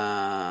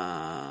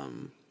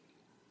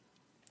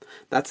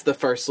 That's the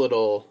first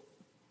little,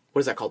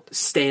 what is that called?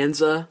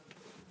 Stanza?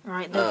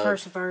 Right, the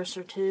first verse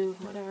or 2,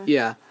 whatever.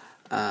 Yeah.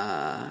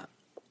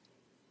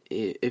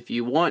 If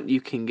you want, you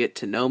can get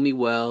to know me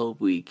well.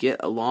 We get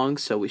along,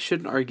 so we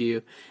shouldn't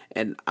argue.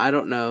 And I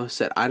don't know,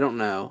 said I don't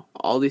know.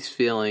 All these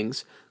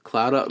feelings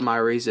cloud up my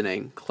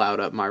reasoning. It's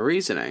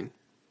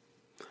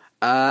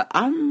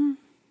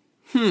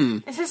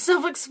just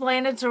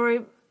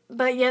self-explanatory,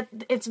 but yet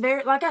it's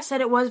very, like I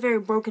said, it was very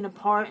broken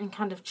apart and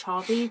kind of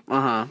choppy.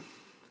 Uh-huh.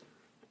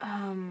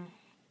 I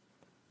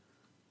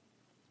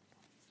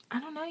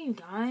don't know, you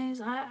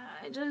guys. I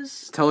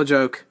just... Tell a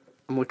joke.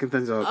 I'm looking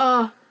things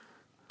up.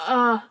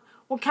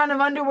 What kind of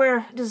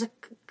underwear does a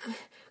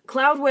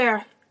cloud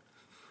wear?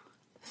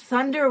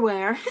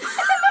 Thunderwear.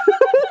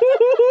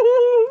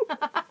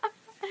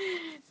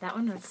 That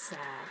one was sad.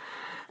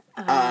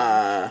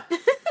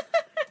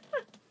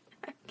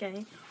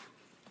 Okay.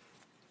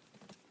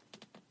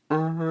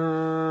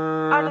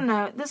 I don't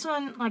know. This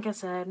one, like I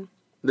said...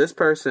 This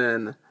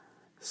person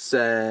says...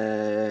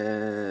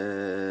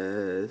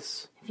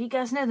 If you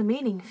guys know the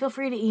meaning, feel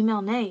free to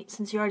email Nate,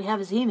 since you already have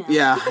his email.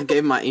 Yeah, I gave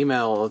him my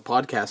email a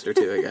podcast or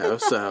 2 ago,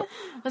 so...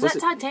 was that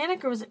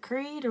Titanic, or was it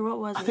Creed, or what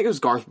was it? I think it was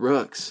Garth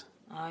Brooks.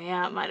 Oh,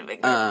 yeah, it might have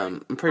been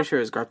Garth. I'm pretty sure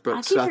it was Garth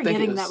Brooks. I keep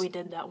forgetting that we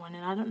did that one,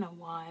 and I don't know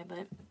why,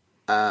 but...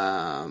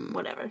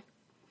 whatever.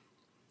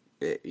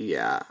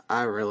 Yeah,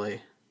 I really...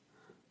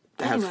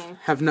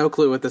 Have no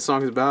clue what this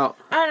song is about.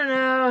 I don't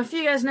know. If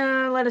you guys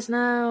know, let us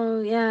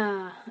know.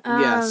 Yeah.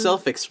 Yeah,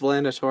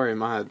 self-explanatory.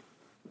 My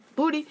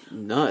booty.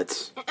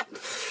 Nuts.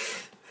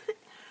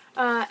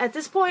 At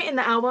this point in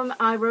the album,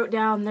 I wrote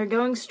down, they're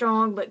going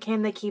strong, but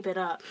can they keep it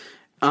up?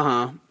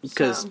 Uh-huh.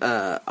 Because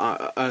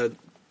a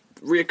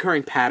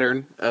reoccurring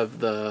pattern of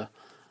the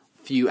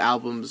few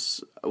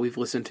albums we've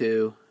listened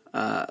to,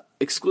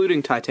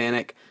 excluding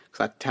Titanic,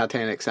 because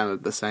Titanic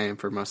sounded the same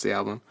for most of the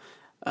album,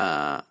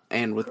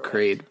 and with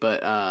Creed,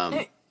 but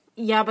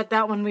yeah, but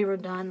that one we were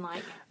done,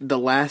 like... The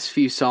last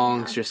few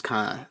songs just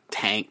kind of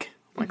tank.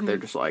 Like, they're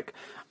just like,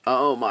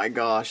 oh my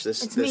gosh,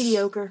 It's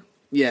mediocre.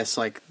 Yes,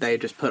 like, they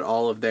just put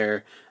all of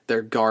their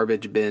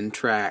garbage bin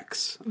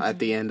tracks at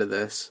the end of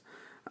this.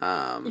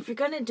 If you're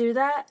gonna do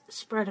that,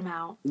 spread them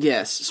out.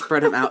 Yes,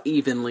 spread them out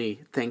evenly.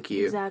 Thank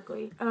you.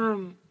 Exactly.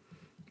 And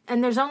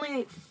there's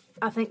only,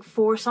 I think,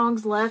 4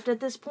 songs left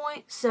at this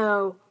point,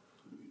 so...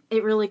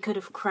 It really could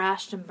have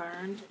crashed and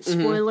burned.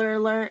 Spoiler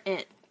alert,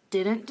 it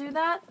didn't do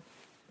that,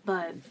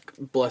 but...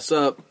 Bless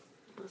up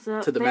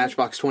to the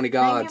Matchbox 20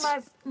 gods.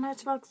 Thank you,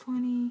 Matchbox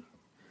 20.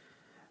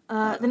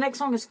 The next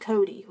song is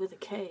Cody with a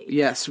K.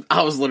 Yes,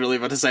 I was literally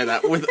about to say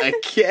that, with a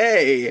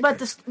K.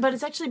 But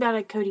it's actually about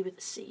a Cody with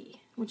a C,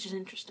 which is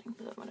interesting,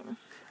 but whatever.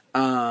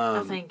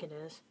 I think it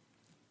is.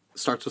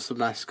 starts with some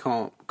nice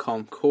calm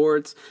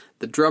chords.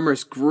 The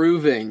drummer's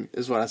grooving,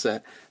 is what I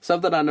said.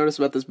 Something I noticed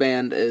about this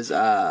band is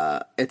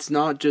it's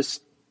not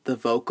just the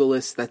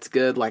vocalist that's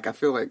good. Like, I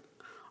feel like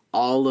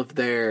all of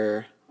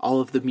the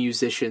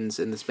musicians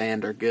in this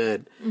band are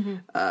good.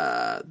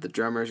 Mm-hmm. The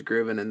drummer's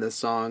grooving in this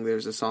song.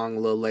 There's a song a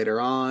little later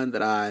on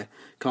that I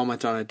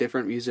comment on a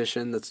different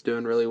musician that's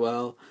doing really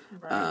well.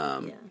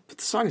 Right, But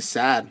the song is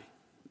sad.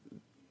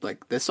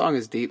 Like, this song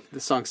is deep.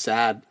 This song's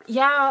sad.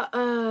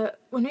 Yeah,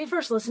 when we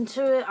first listened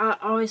to it,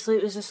 obviously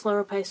it was a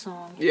slower paced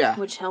song. Yeah.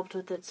 Which helped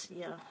with its,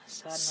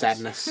 sadness.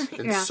 Sadness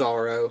and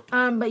sorrow.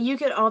 But you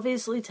could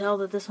obviously tell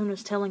that this one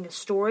was telling a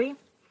story.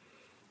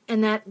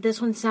 And that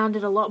this one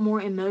sounded a lot more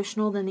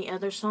emotional than the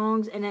other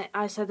songs. And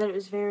I said that it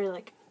was very,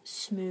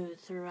 smooth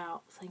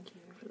throughout. Thank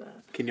you for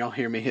that. Can y'all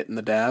hear me hitting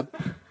the dab?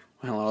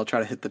 Well, I'll try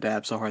to hit the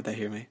dab so hard they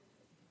hear me.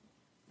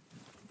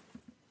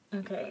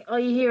 Okay. All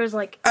you hear is,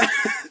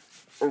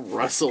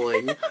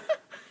 rustling.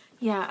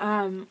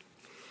 Yeah,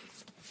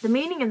 the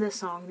meaning of this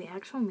song, the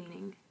actual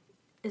meaning,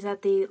 is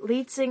that the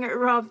lead singer,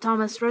 Rob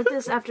Thomas, wrote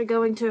this after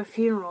going to a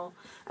funeral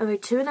of a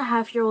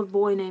 2.5-year-old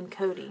boy named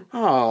Cody.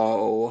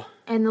 Oh.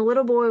 And the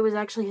little boy was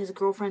actually his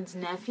girlfriend's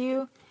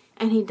nephew,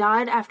 and he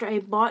died after a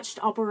botched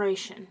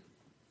operation.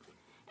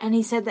 And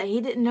he said that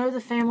he didn't know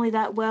the family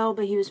that well,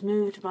 but he was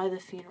moved by the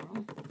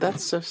funeral.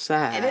 That's so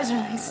sad. It is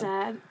really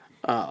sad.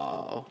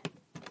 Oh.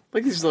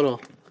 Look at these little...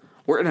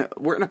 We're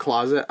in a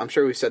closet. I'm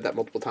sure we've said that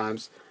multiple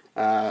times.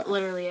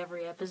 Literally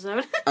every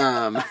episode.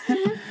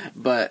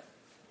 But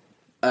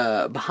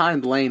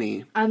behind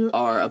Lainey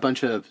are a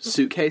bunch of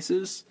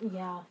suitcases.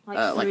 Yeah,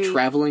 like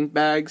traveling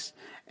bags.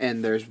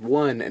 And there's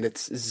one, and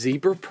it's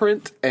zebra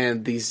print,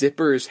 and the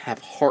zippers have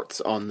hearts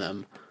on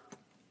them.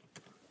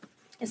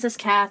 It says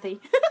Kathy.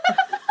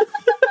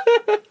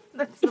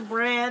 That's the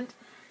brand.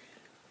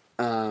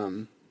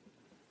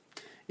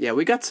 Yeah,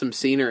 we got some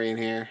scenery in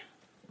here.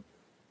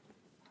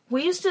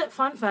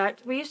 Fun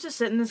fact, we used to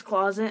sit in this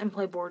closet and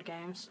play board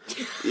games.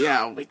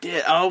 Yeah, we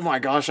did. Oh my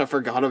gosh, I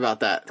forgot about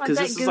that. Like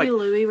that Gooey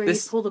Louie where you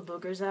pull the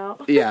boogers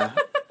out. Yeah.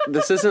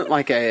 This isn't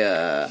like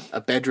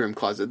a bedroom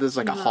closet. This is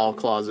like a hall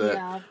closet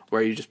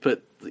where you just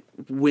put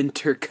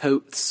winter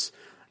coats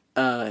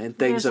and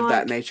things of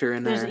that nature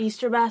in there. There's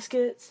Easter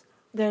baskets.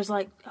 There's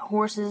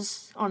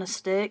horses on a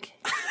stick.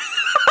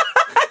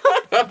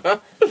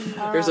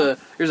 There's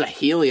a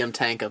helium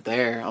tank up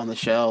there on the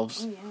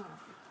shelves. Oh,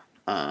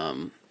 yeah.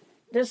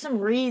 There's some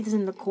wreaths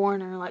in the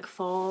corner,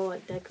 fall,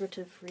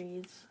 decorative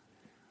wreaths.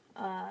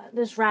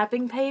 There's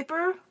wrapping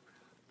paper.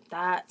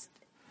 That's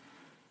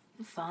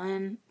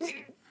fun.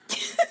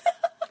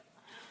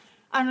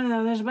 I don't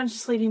know. There's a bunch of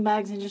sleeping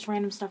bags and just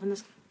random stuff in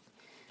this.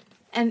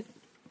 And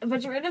a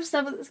bunch of random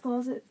stuff in this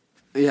closet.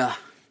 Yeah.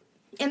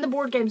 And the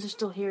board games are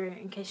still here,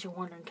 in case you're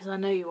wondering, because I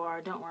know you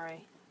are. Don't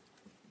worry.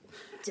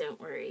 Don't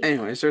worry.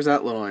 Anyways, there's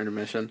that little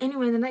intermission.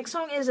 Anyway, the next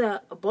song is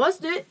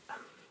Busted.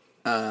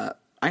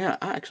 I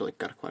actually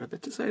got quite a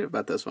bit to say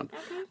about this one.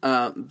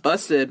 Okay.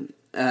 Busted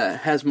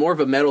has more of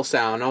a metal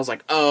sound. I was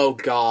like, oh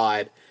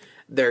god,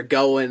 they're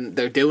doing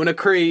a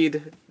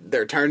Creed.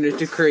 They're turning it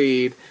to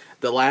Creed.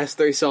 The last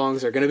 3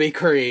 songs are gonna be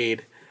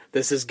Creed.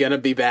 This is gonna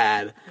be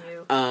bad.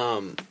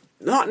 Ew.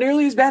 Not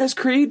nearly as bad as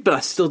Creed, but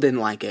I still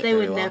didn't like it. They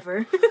would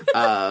never.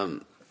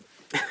 Not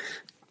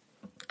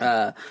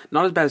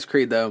as bad as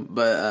Creed though,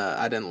 but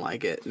I didn't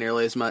like it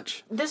nearly as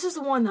much. This is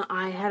the one that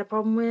I had a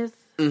problem with.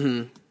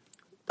 Mm-hmm.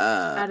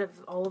 Out of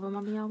all of them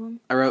on the album.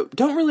 I wrote,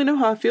 don't really know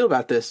how I feel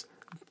about this.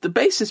 The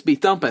bassist be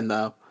thumping,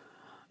 though.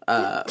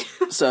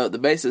 So the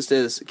bassist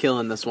is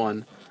killing this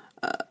one.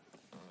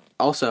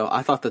 Also,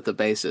 I thought that the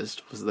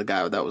bassist was the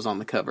guy that was on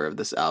the cover of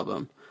this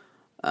album.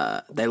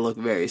 They look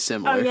very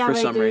similar for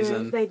some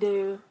reason. They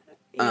do.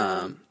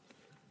 Yeah.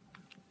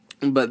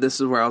 But this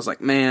is where I was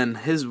like, man,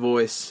 his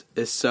voice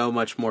is so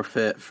much more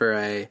fit for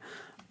a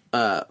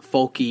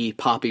folky,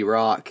 poppy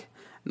rock.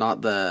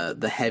 Not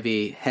the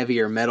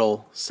heavier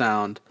metal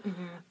sound.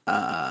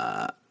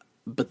 Mm-hmm.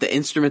 But the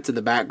instruments in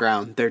the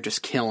background, they're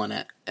just killing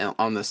it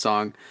on this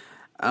song.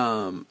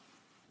 And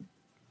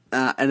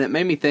it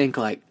made me think,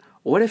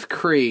 what if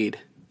Creed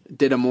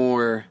did a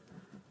more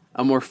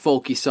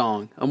folky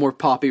song, a more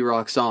poppy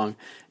rock song?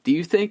 Do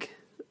you think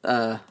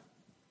that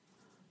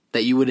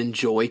you would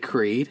enjoy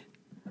Creed?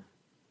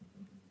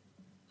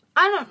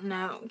 I don't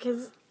know,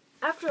 because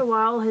after a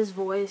while, his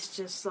voice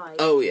just,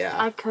 oh, yeah.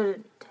 I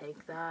couldn't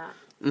take that.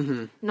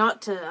 Mm-hmm.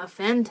 Not to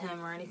offend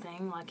him or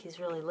anything, like he's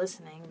really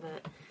listening,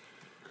 but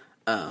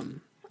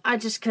I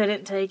just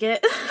couldn't take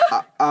it.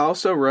 I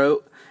also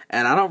wrote,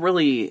 and I don't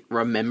really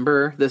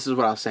remember, this is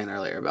what I was saying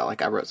earlier about,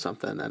 I wrote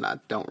something and I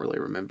don't really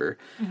remember.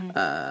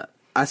 Mm-hmm.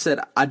 I said,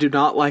 I do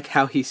not like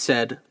how he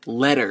said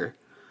letter.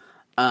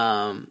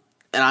 And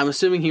I'm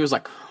assuming he was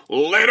like,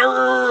 letter,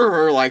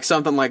 or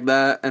something like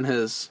that, and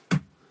his...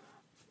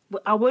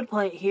 I would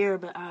play it here,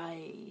 but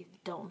I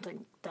don't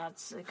think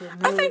that's a good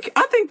move.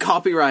 I think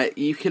copyright,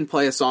 you can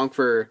play a song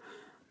for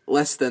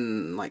less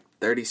than like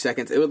 30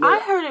 seconds. It would. I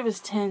heard it was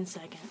 10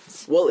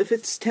 seconds. Well, if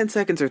it's 10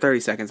 seconds or 30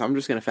 seconds, I'm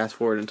just gonna fast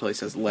forward until he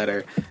says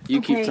letter.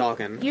 You keep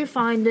talking. You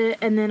find it,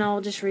 and then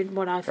I'll just read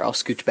what I've. Or I'll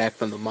scooch back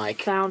from the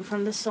mic. Found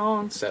from the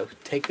song. So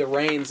take the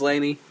reins,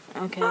 Lainey.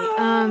 Okay.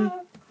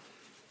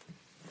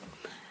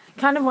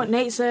 Kind of what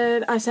Nate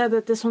said. I said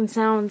that this one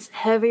sounds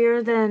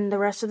heavier than the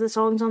rest of the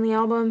songs on the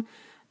album.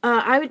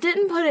 I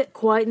didn't put it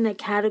quite in the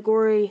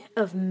category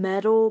of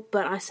metal,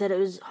 but I said it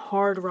was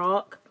hard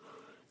rock.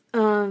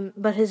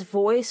 But his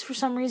voice, for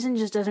some reason,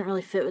 just doesn't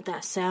really fit with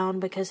that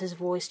sound, because his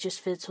voice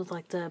just fits with,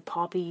 like, the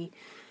poppy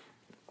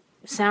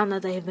sound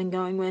that they have been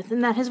going with,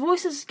 and that his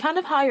voice is kind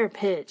of higher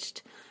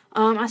pitched.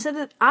 I said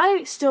that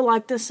I still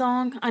like this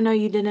song. I know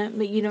you didn't,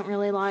 but you don't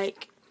really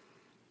like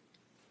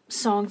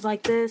songs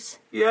like this.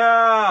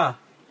 Yeah!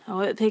 Oh,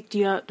 it picked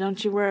you up,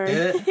 don't you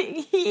worry.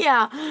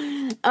 Yeah.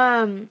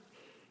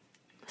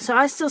 So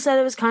I still said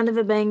it was kind of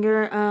a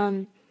banger.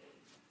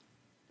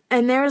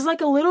 And there was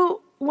like a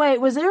little... Wait,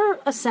 was there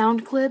a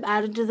sound clip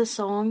added to the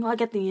song,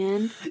 like at the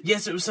end?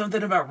 Yes, it was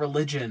something about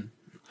religion.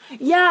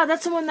 Yeah,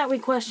 that's the one that we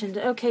questioned.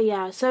 Okay,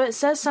 yeah. So it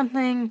says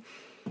something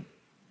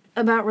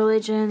about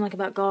religion, like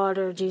about God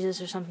or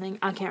Jesus or something.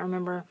 I can't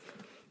remember.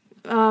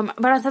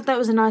 But I thought that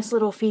was a nice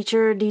little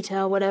feature,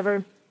 detail,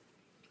 whatever.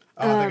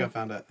 Oh, I think I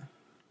found it.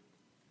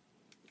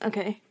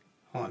 Okay.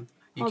 Hold on.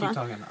 You keep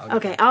talking.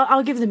 Okay,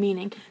 I'll give the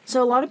meaning.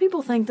 So a lot of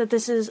people think that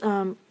this is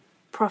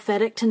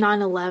prophetic to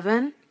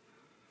 9/11,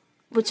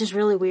 which is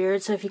really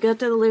weird. So if you go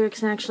through the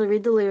lyrics and actually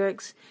read the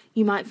lyrics,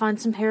 you might find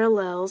some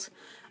parallels.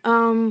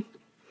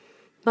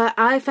 But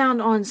I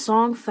found on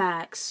Song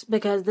Facts,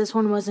 because this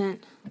one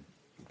wasn't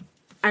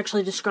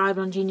actually described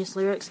on Genius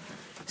Lyrics,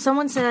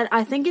 someone said,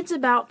 I think it's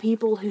about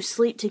people who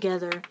sleep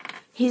together.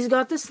 He's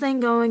got this thing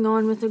going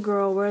on with a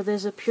girl where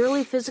there's a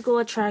purely physical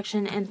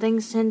attraction and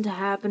things tend to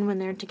happen when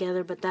they're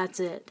together, but that's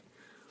it.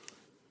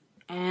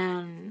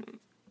 And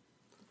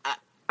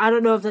I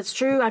don't know if that's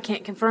true. I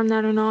can't confirm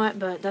that or not,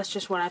 but that's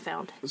just what I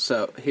found.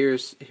 So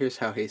here's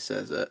how he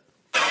says it.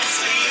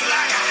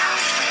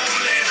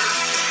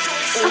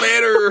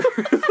 Later.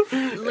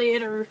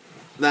 Later.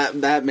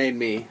 That made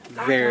me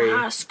very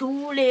high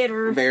school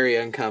later. Very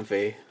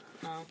uncomfy.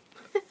 No.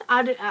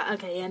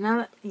 Okay, yeah,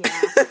 now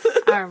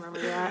that, I remember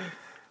that.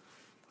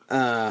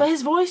 But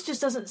his voice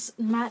just doesn't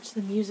match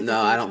the music. No,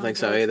 I don't think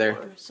so either.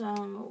 So,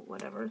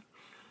 whatever.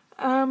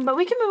 But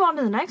we can move on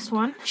to the next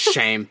one.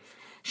 Shame.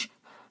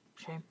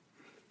 Shame.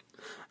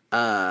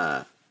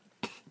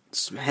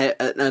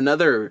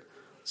 Another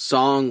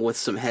song with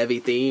some heavy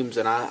themes,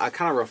 and I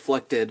kind of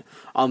reflected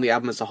on the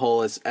album as a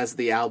whole as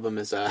the album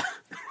is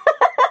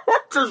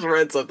just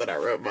read something I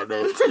wrote in my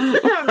notes.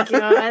 Oh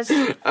gosh.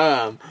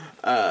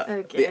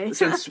 Okay.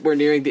 Since we're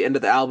nearing the end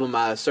of the album,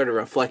 I started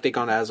reflecting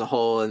on it as a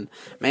whole, and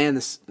man,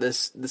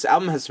 this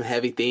album has some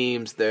heavy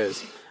themes.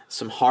 There's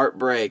some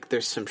heartbreak,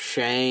 there's some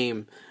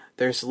shame,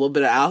 there's a little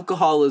bit of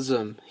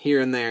alcoholism here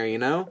and there, you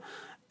know?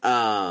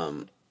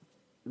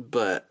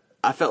 But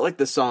I felt like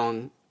the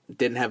song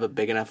didn't have a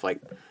big enough, like,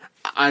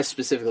 I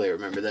specifically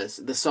remember this.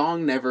 The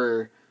song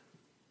never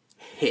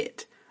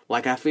hit.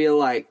 Like, I feel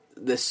like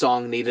this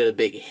song needed a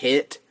big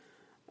hit.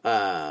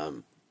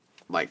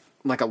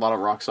 Like a lot of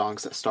rock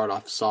songs that start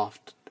off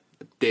soft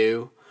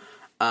do.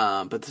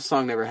 But the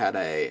song never had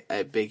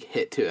a big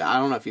hit to it. I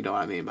don't know if you know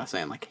what I mean by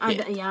saying, like,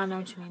 hit. I know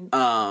what you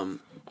mean.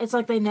 It's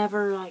like they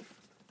never, like,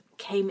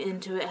 came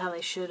into it how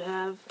they should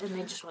have, and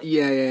they just, like...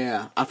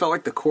 Yeah. I felt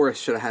like the chorus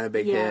should have had a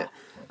big hit.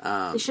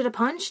 They should have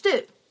punched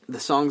it. The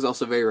song's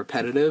also very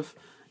repetitive,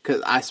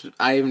 because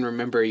I even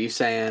remember you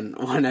saying,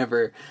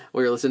 whenever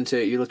we were listening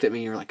to it, you looked at me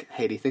and you were like,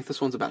 hey, do you think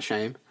this one's about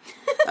shame?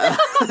 Yeah,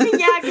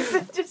 because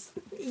it just...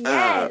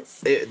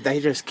 Yes. They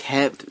just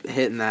kept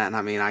hitting that, and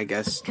I mean, I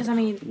guess... Because, I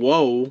mean...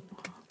 Whoa.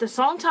 The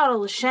song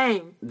title is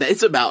Shame.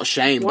 It's about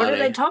shame, What buddy.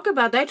 do they talk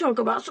about? They talk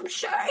about some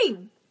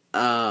shame.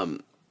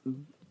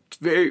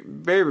 Very,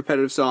 very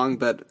repetitive song,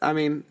 but, I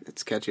mean,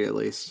 it's catchy at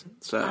least,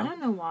 so... I don't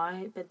know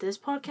why, but this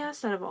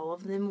podcast, out of all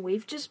of them,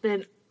 we've just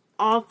been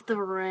off the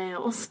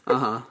rails.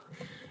 Uh-huh.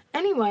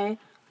 Anyway,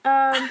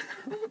 my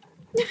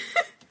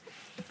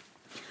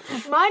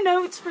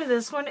notes for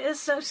this one is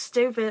so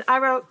stupid. I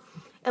wrote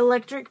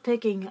electric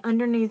picking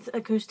underneath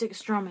acoustic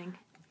strumming.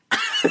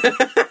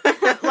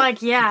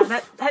 Like, yeah,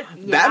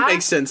 that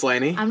makes sense,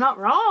 Lainey. I'm not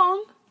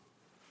wrong.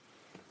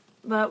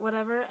 But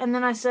whatever. And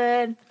then I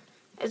said,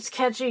 it's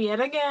catchy yet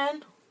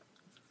again.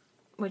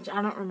 Which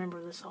I don't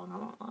remember the song, I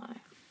won't lie.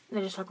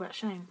 They just talk about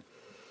shame.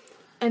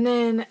 And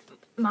then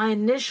my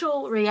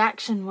initial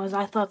reaction was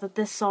I thought that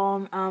this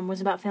song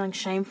was about feeling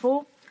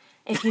shameful.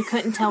 If you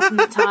couldn't tell from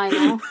the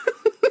title.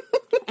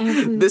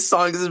 And this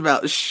song is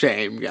about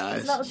shame,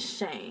 guys. It's about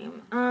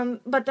shame.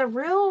 But the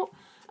real...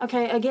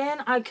 Okay,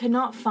 again, I could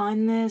not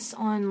find this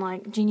on,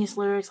 like, Genius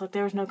Lyrics. Like,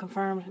 there was no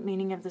confirmed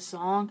meaning of the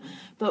song.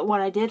 But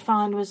what I did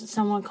find was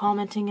someone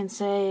commenting and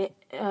say...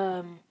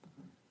 and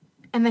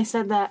they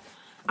said that,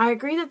 I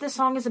agree that this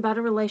song is about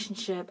a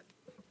relationship,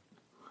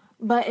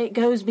 but it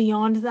goes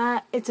beyond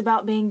that. It's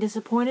about being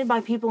disappointed by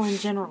people in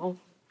general.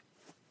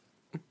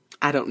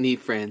 I don't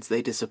need friends.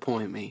 They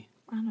disappoint me.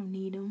 I don't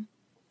need them.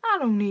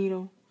 don't need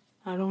them.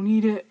 I don't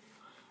need it.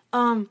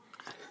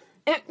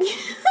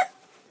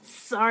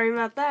 Sorry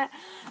about that.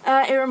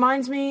 It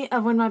reminds me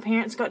of when my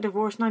parents got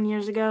divorced 9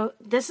 years ago.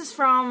 This is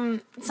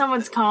from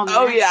someone's comment.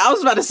 Oh, yeah, I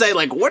was about to say,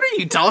 like, what are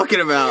you talking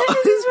about?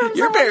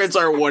 Your parents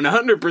are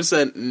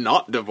 100%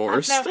 not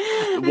divorced.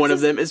 No, one of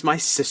them is my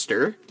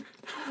sister.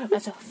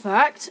 That's a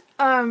fact.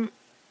 The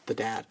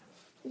dad.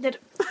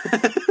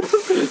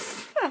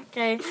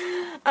 Okay.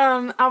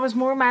 I was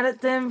more mad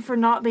at them for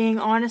not being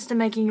honest and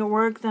making it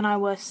work than I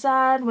was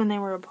sad when they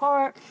were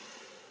apart.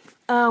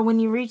 When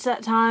you reach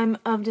that time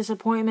of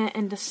disappointment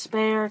and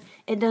despair,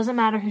 it doesn't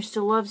matter who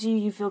still loves you,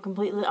 you feel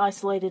completely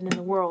isolated in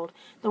the world.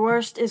 The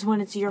worst is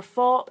when it's your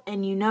fault,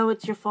 and you know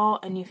it's your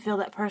fault, and you feel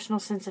that personal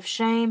sense of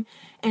shame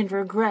and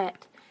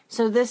regret.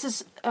 So this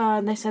is,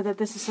 they said that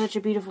this is such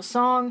a beautiful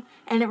song,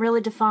 and it really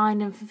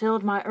defined and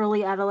fulfilled my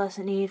early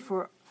adolescent need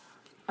for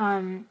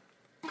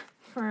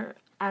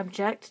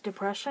abject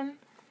depression.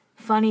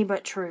 Funny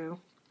but true.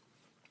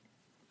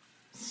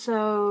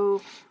 So...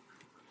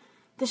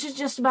 this is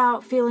just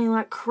about feeling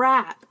like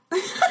crap.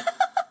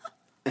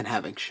 And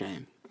having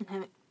shame.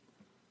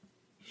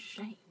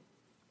 Shame.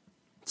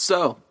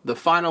 So, the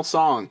final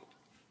song.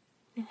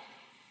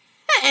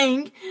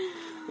 Hang.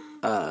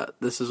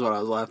 This is what I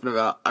was laughing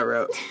about. I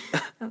wrote...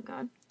 Oh,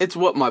 God. It's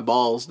what my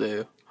balls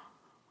do.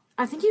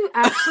 I think you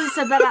actually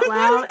said that out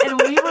loud, and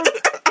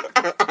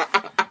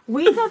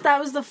we thought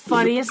that was the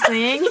funniest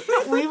thing.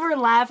 We were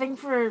laughing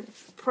for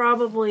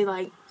probably,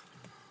 like,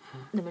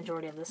 the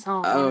majority of the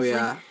song. Honestly.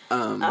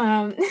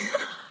 Oh,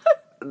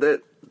 yeah.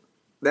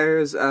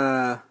 There's,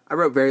 I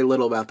wrote very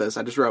little about this.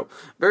 I just wrote,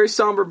 very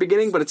somber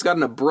beginning, but it's got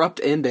an abrupt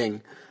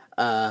ending.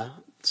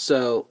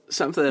 So,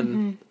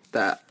 something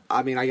that,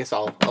 I mean, I guess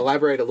I'll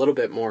elaborate a little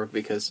bit more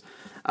because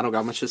I don't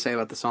got much to say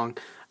about the song.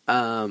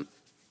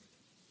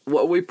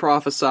 What we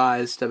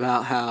prophesized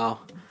about how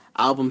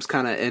albums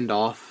kind of end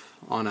off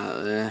on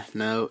a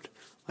note,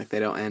 like they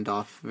don't end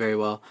off very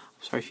well.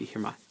 I'm sorry if you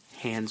hear my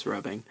hands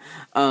rubbing.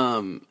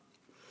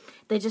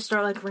 They just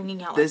start, like,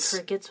 ringing out like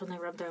crickets when they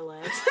rub their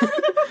legs.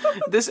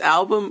 This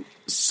album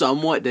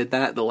somewhat did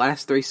that. The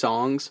last 3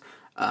 songs,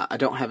 I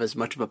don't have as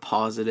much of a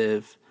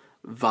positive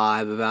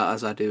vibe about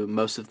as I do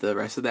most of the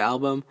rest of the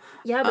album.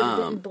 Yeah, but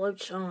it didn't blow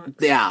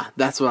chunks. Yeah,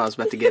 that's what I was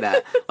about to get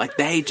at. Like,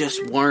 they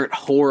just weren't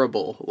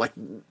horrible. Like,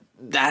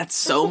 that's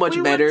so much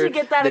better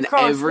than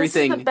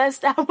everything. This is the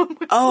best album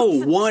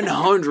we've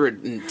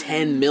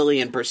 110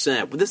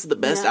 million%. This is the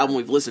best album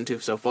we've listened to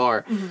so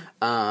far.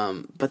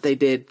 But they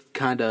did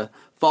kind of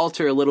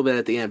falter a little bit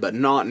at the end, but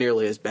not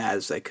nearly as bad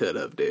as they could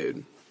have,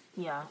 dude.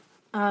 Yeah.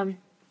 I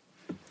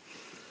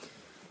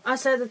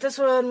said that this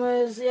one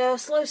was, a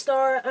slow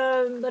start,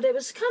 but it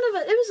was kind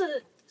of it was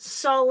a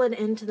solid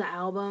end to the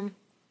album.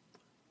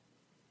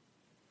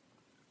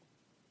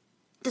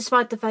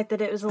 Despite the fact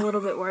that it was a little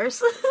bit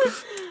worse.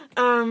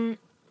 I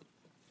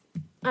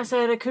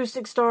said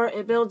acoustic start,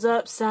 it builds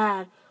up,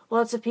 sad.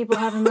 Lots of people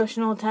have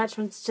emotional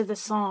attachments to the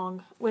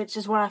song, which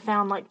is what I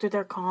found, like, through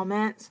their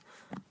comments.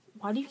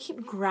 Why do you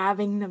keep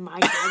grabbing the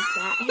mic like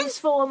that? He's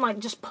full of, like,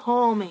 just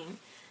palming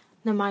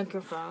the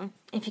microphone.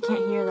 If you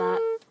can't hear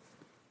that.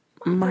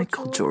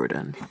 Michael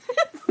Jordan.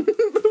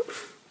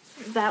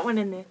 That one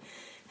in the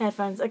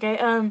headphones. Okay,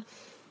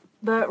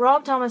 but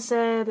Rob Thomas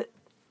said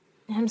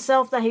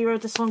himself that he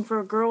wrote the song for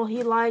a girl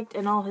he liked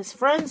and all his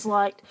friends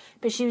liked,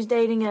 but she was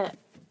dating a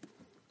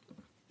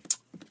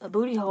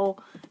booty hole.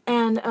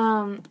 And,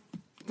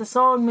 the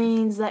song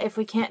means that if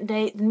we can't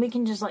date, then we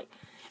can just hang.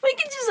 We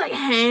can just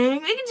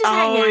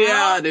hang out. Oh,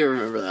 yeah, I do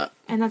remember that.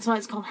 And that's why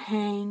it's called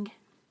Hang.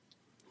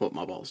 What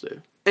my balls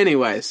do.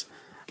 Anyways,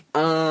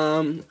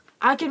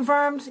 I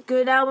confirmed,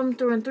 good album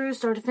through and through,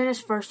 start to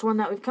finish, first one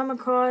that we've come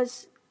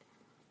across.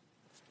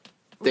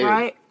 Dude.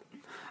 Right?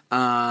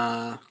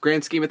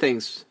 Grand scheme of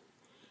things.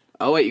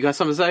 Oh, wait, you got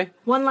something to say?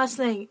 One last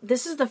thing.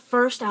 This is the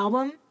first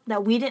album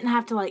that we didn't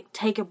have to, like,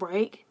 take a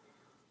break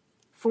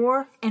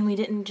for, and we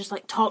didn't just,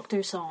 like, talk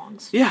through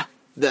songs. Yeah.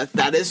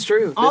 That is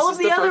true. All of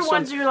the other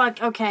ones you're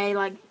like, okay,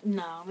 like,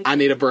 no. I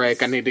need a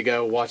break. I need to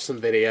go watch some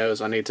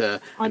videos. I need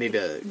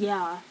to.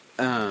 Yeah.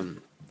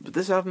 But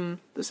this album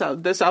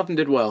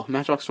did well.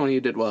 Matchbox 20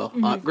 did well.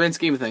 Grand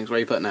scheme of things, where are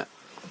you putting it?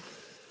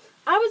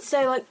 I would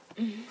say, like,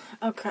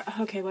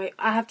 okay, wait.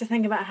 I have to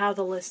think about how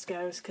the list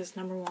goes, because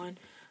number one,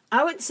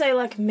 I would say,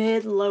 like,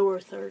 mid-lower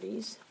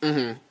 30s.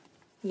 Mm-hmm.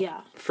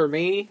 Yeah. For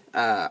me,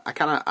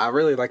 I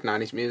really like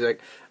 90s music.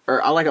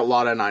 Or I like a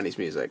lot of 90s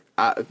music.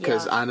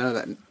 Because I know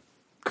that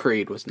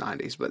Creed was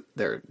 90s, but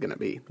they're going to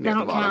be near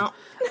the bottom.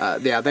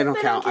 They don't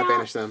count. I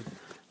banished them.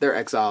 They're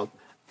exiled.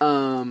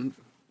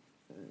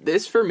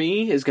 This, for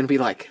me, is going to be,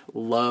 like,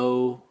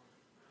 low...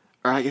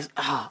 Or I guess...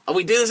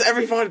 we do this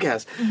every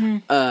podcast.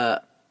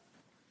 Mm-hmm.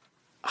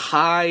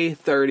 High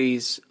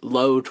 30s,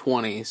 low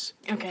 20s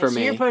for me. Okay, so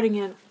you're putting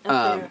it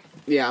up there.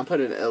 Yeah, I'm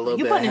putting it a little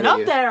bit You're putting ahead it of up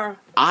you. there.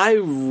 I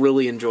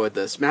really enjoyed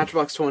this.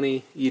 Matchbox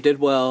 20, you did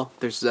well.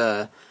 There's,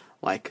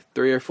 like,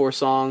 3 or 4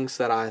 songs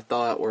that I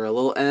thought were a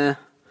little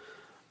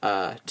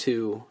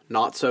to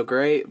not so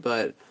great,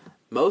 but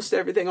most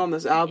everything on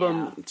this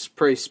album, it's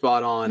pretty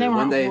spot on.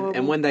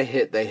 And when they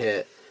hit, they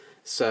hit.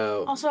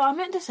 So Also, I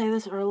meant to say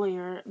this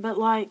earlier, but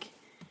like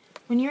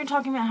when you were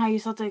talking about how you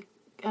thought the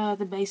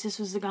bassist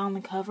was the guy on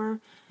the cover,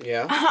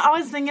 yeah, I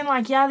was thinking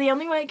like, yeah, the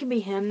only way it could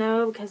be him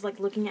though, because like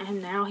looking at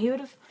him now, he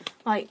would have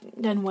like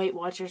done Weight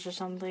Watchers or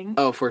something.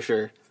 oh for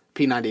sure,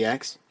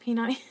 P90X,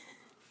 P90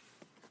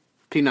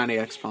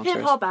 P90X sponsors,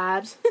 Hip Hop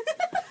Abs.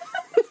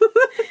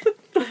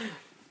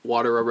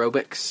 water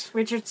aerobics,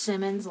 Richard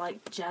Simmons,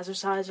 like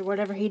Jazzercise or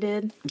whatever he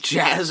did.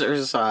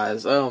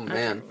 Jazzercise. Oh I man.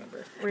 can't remember.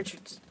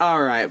 Richard's.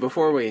 All right,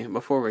 before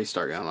we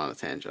start going on a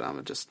tangent, I'm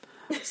gonna just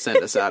send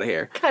us out of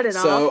here. Cut it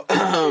off.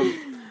 So,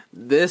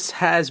 this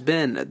has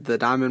been the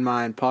Diamond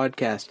Mine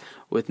podcast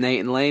with Nate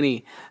and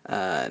Laney.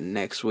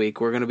 Next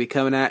week, we're gonna be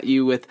coming at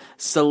you with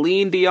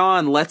Celine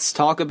Dion. Let's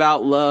talk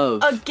about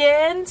love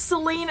Again,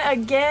 Celine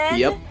again.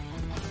 Yep.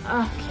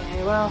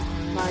 Okay, well,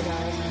 bye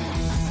guys.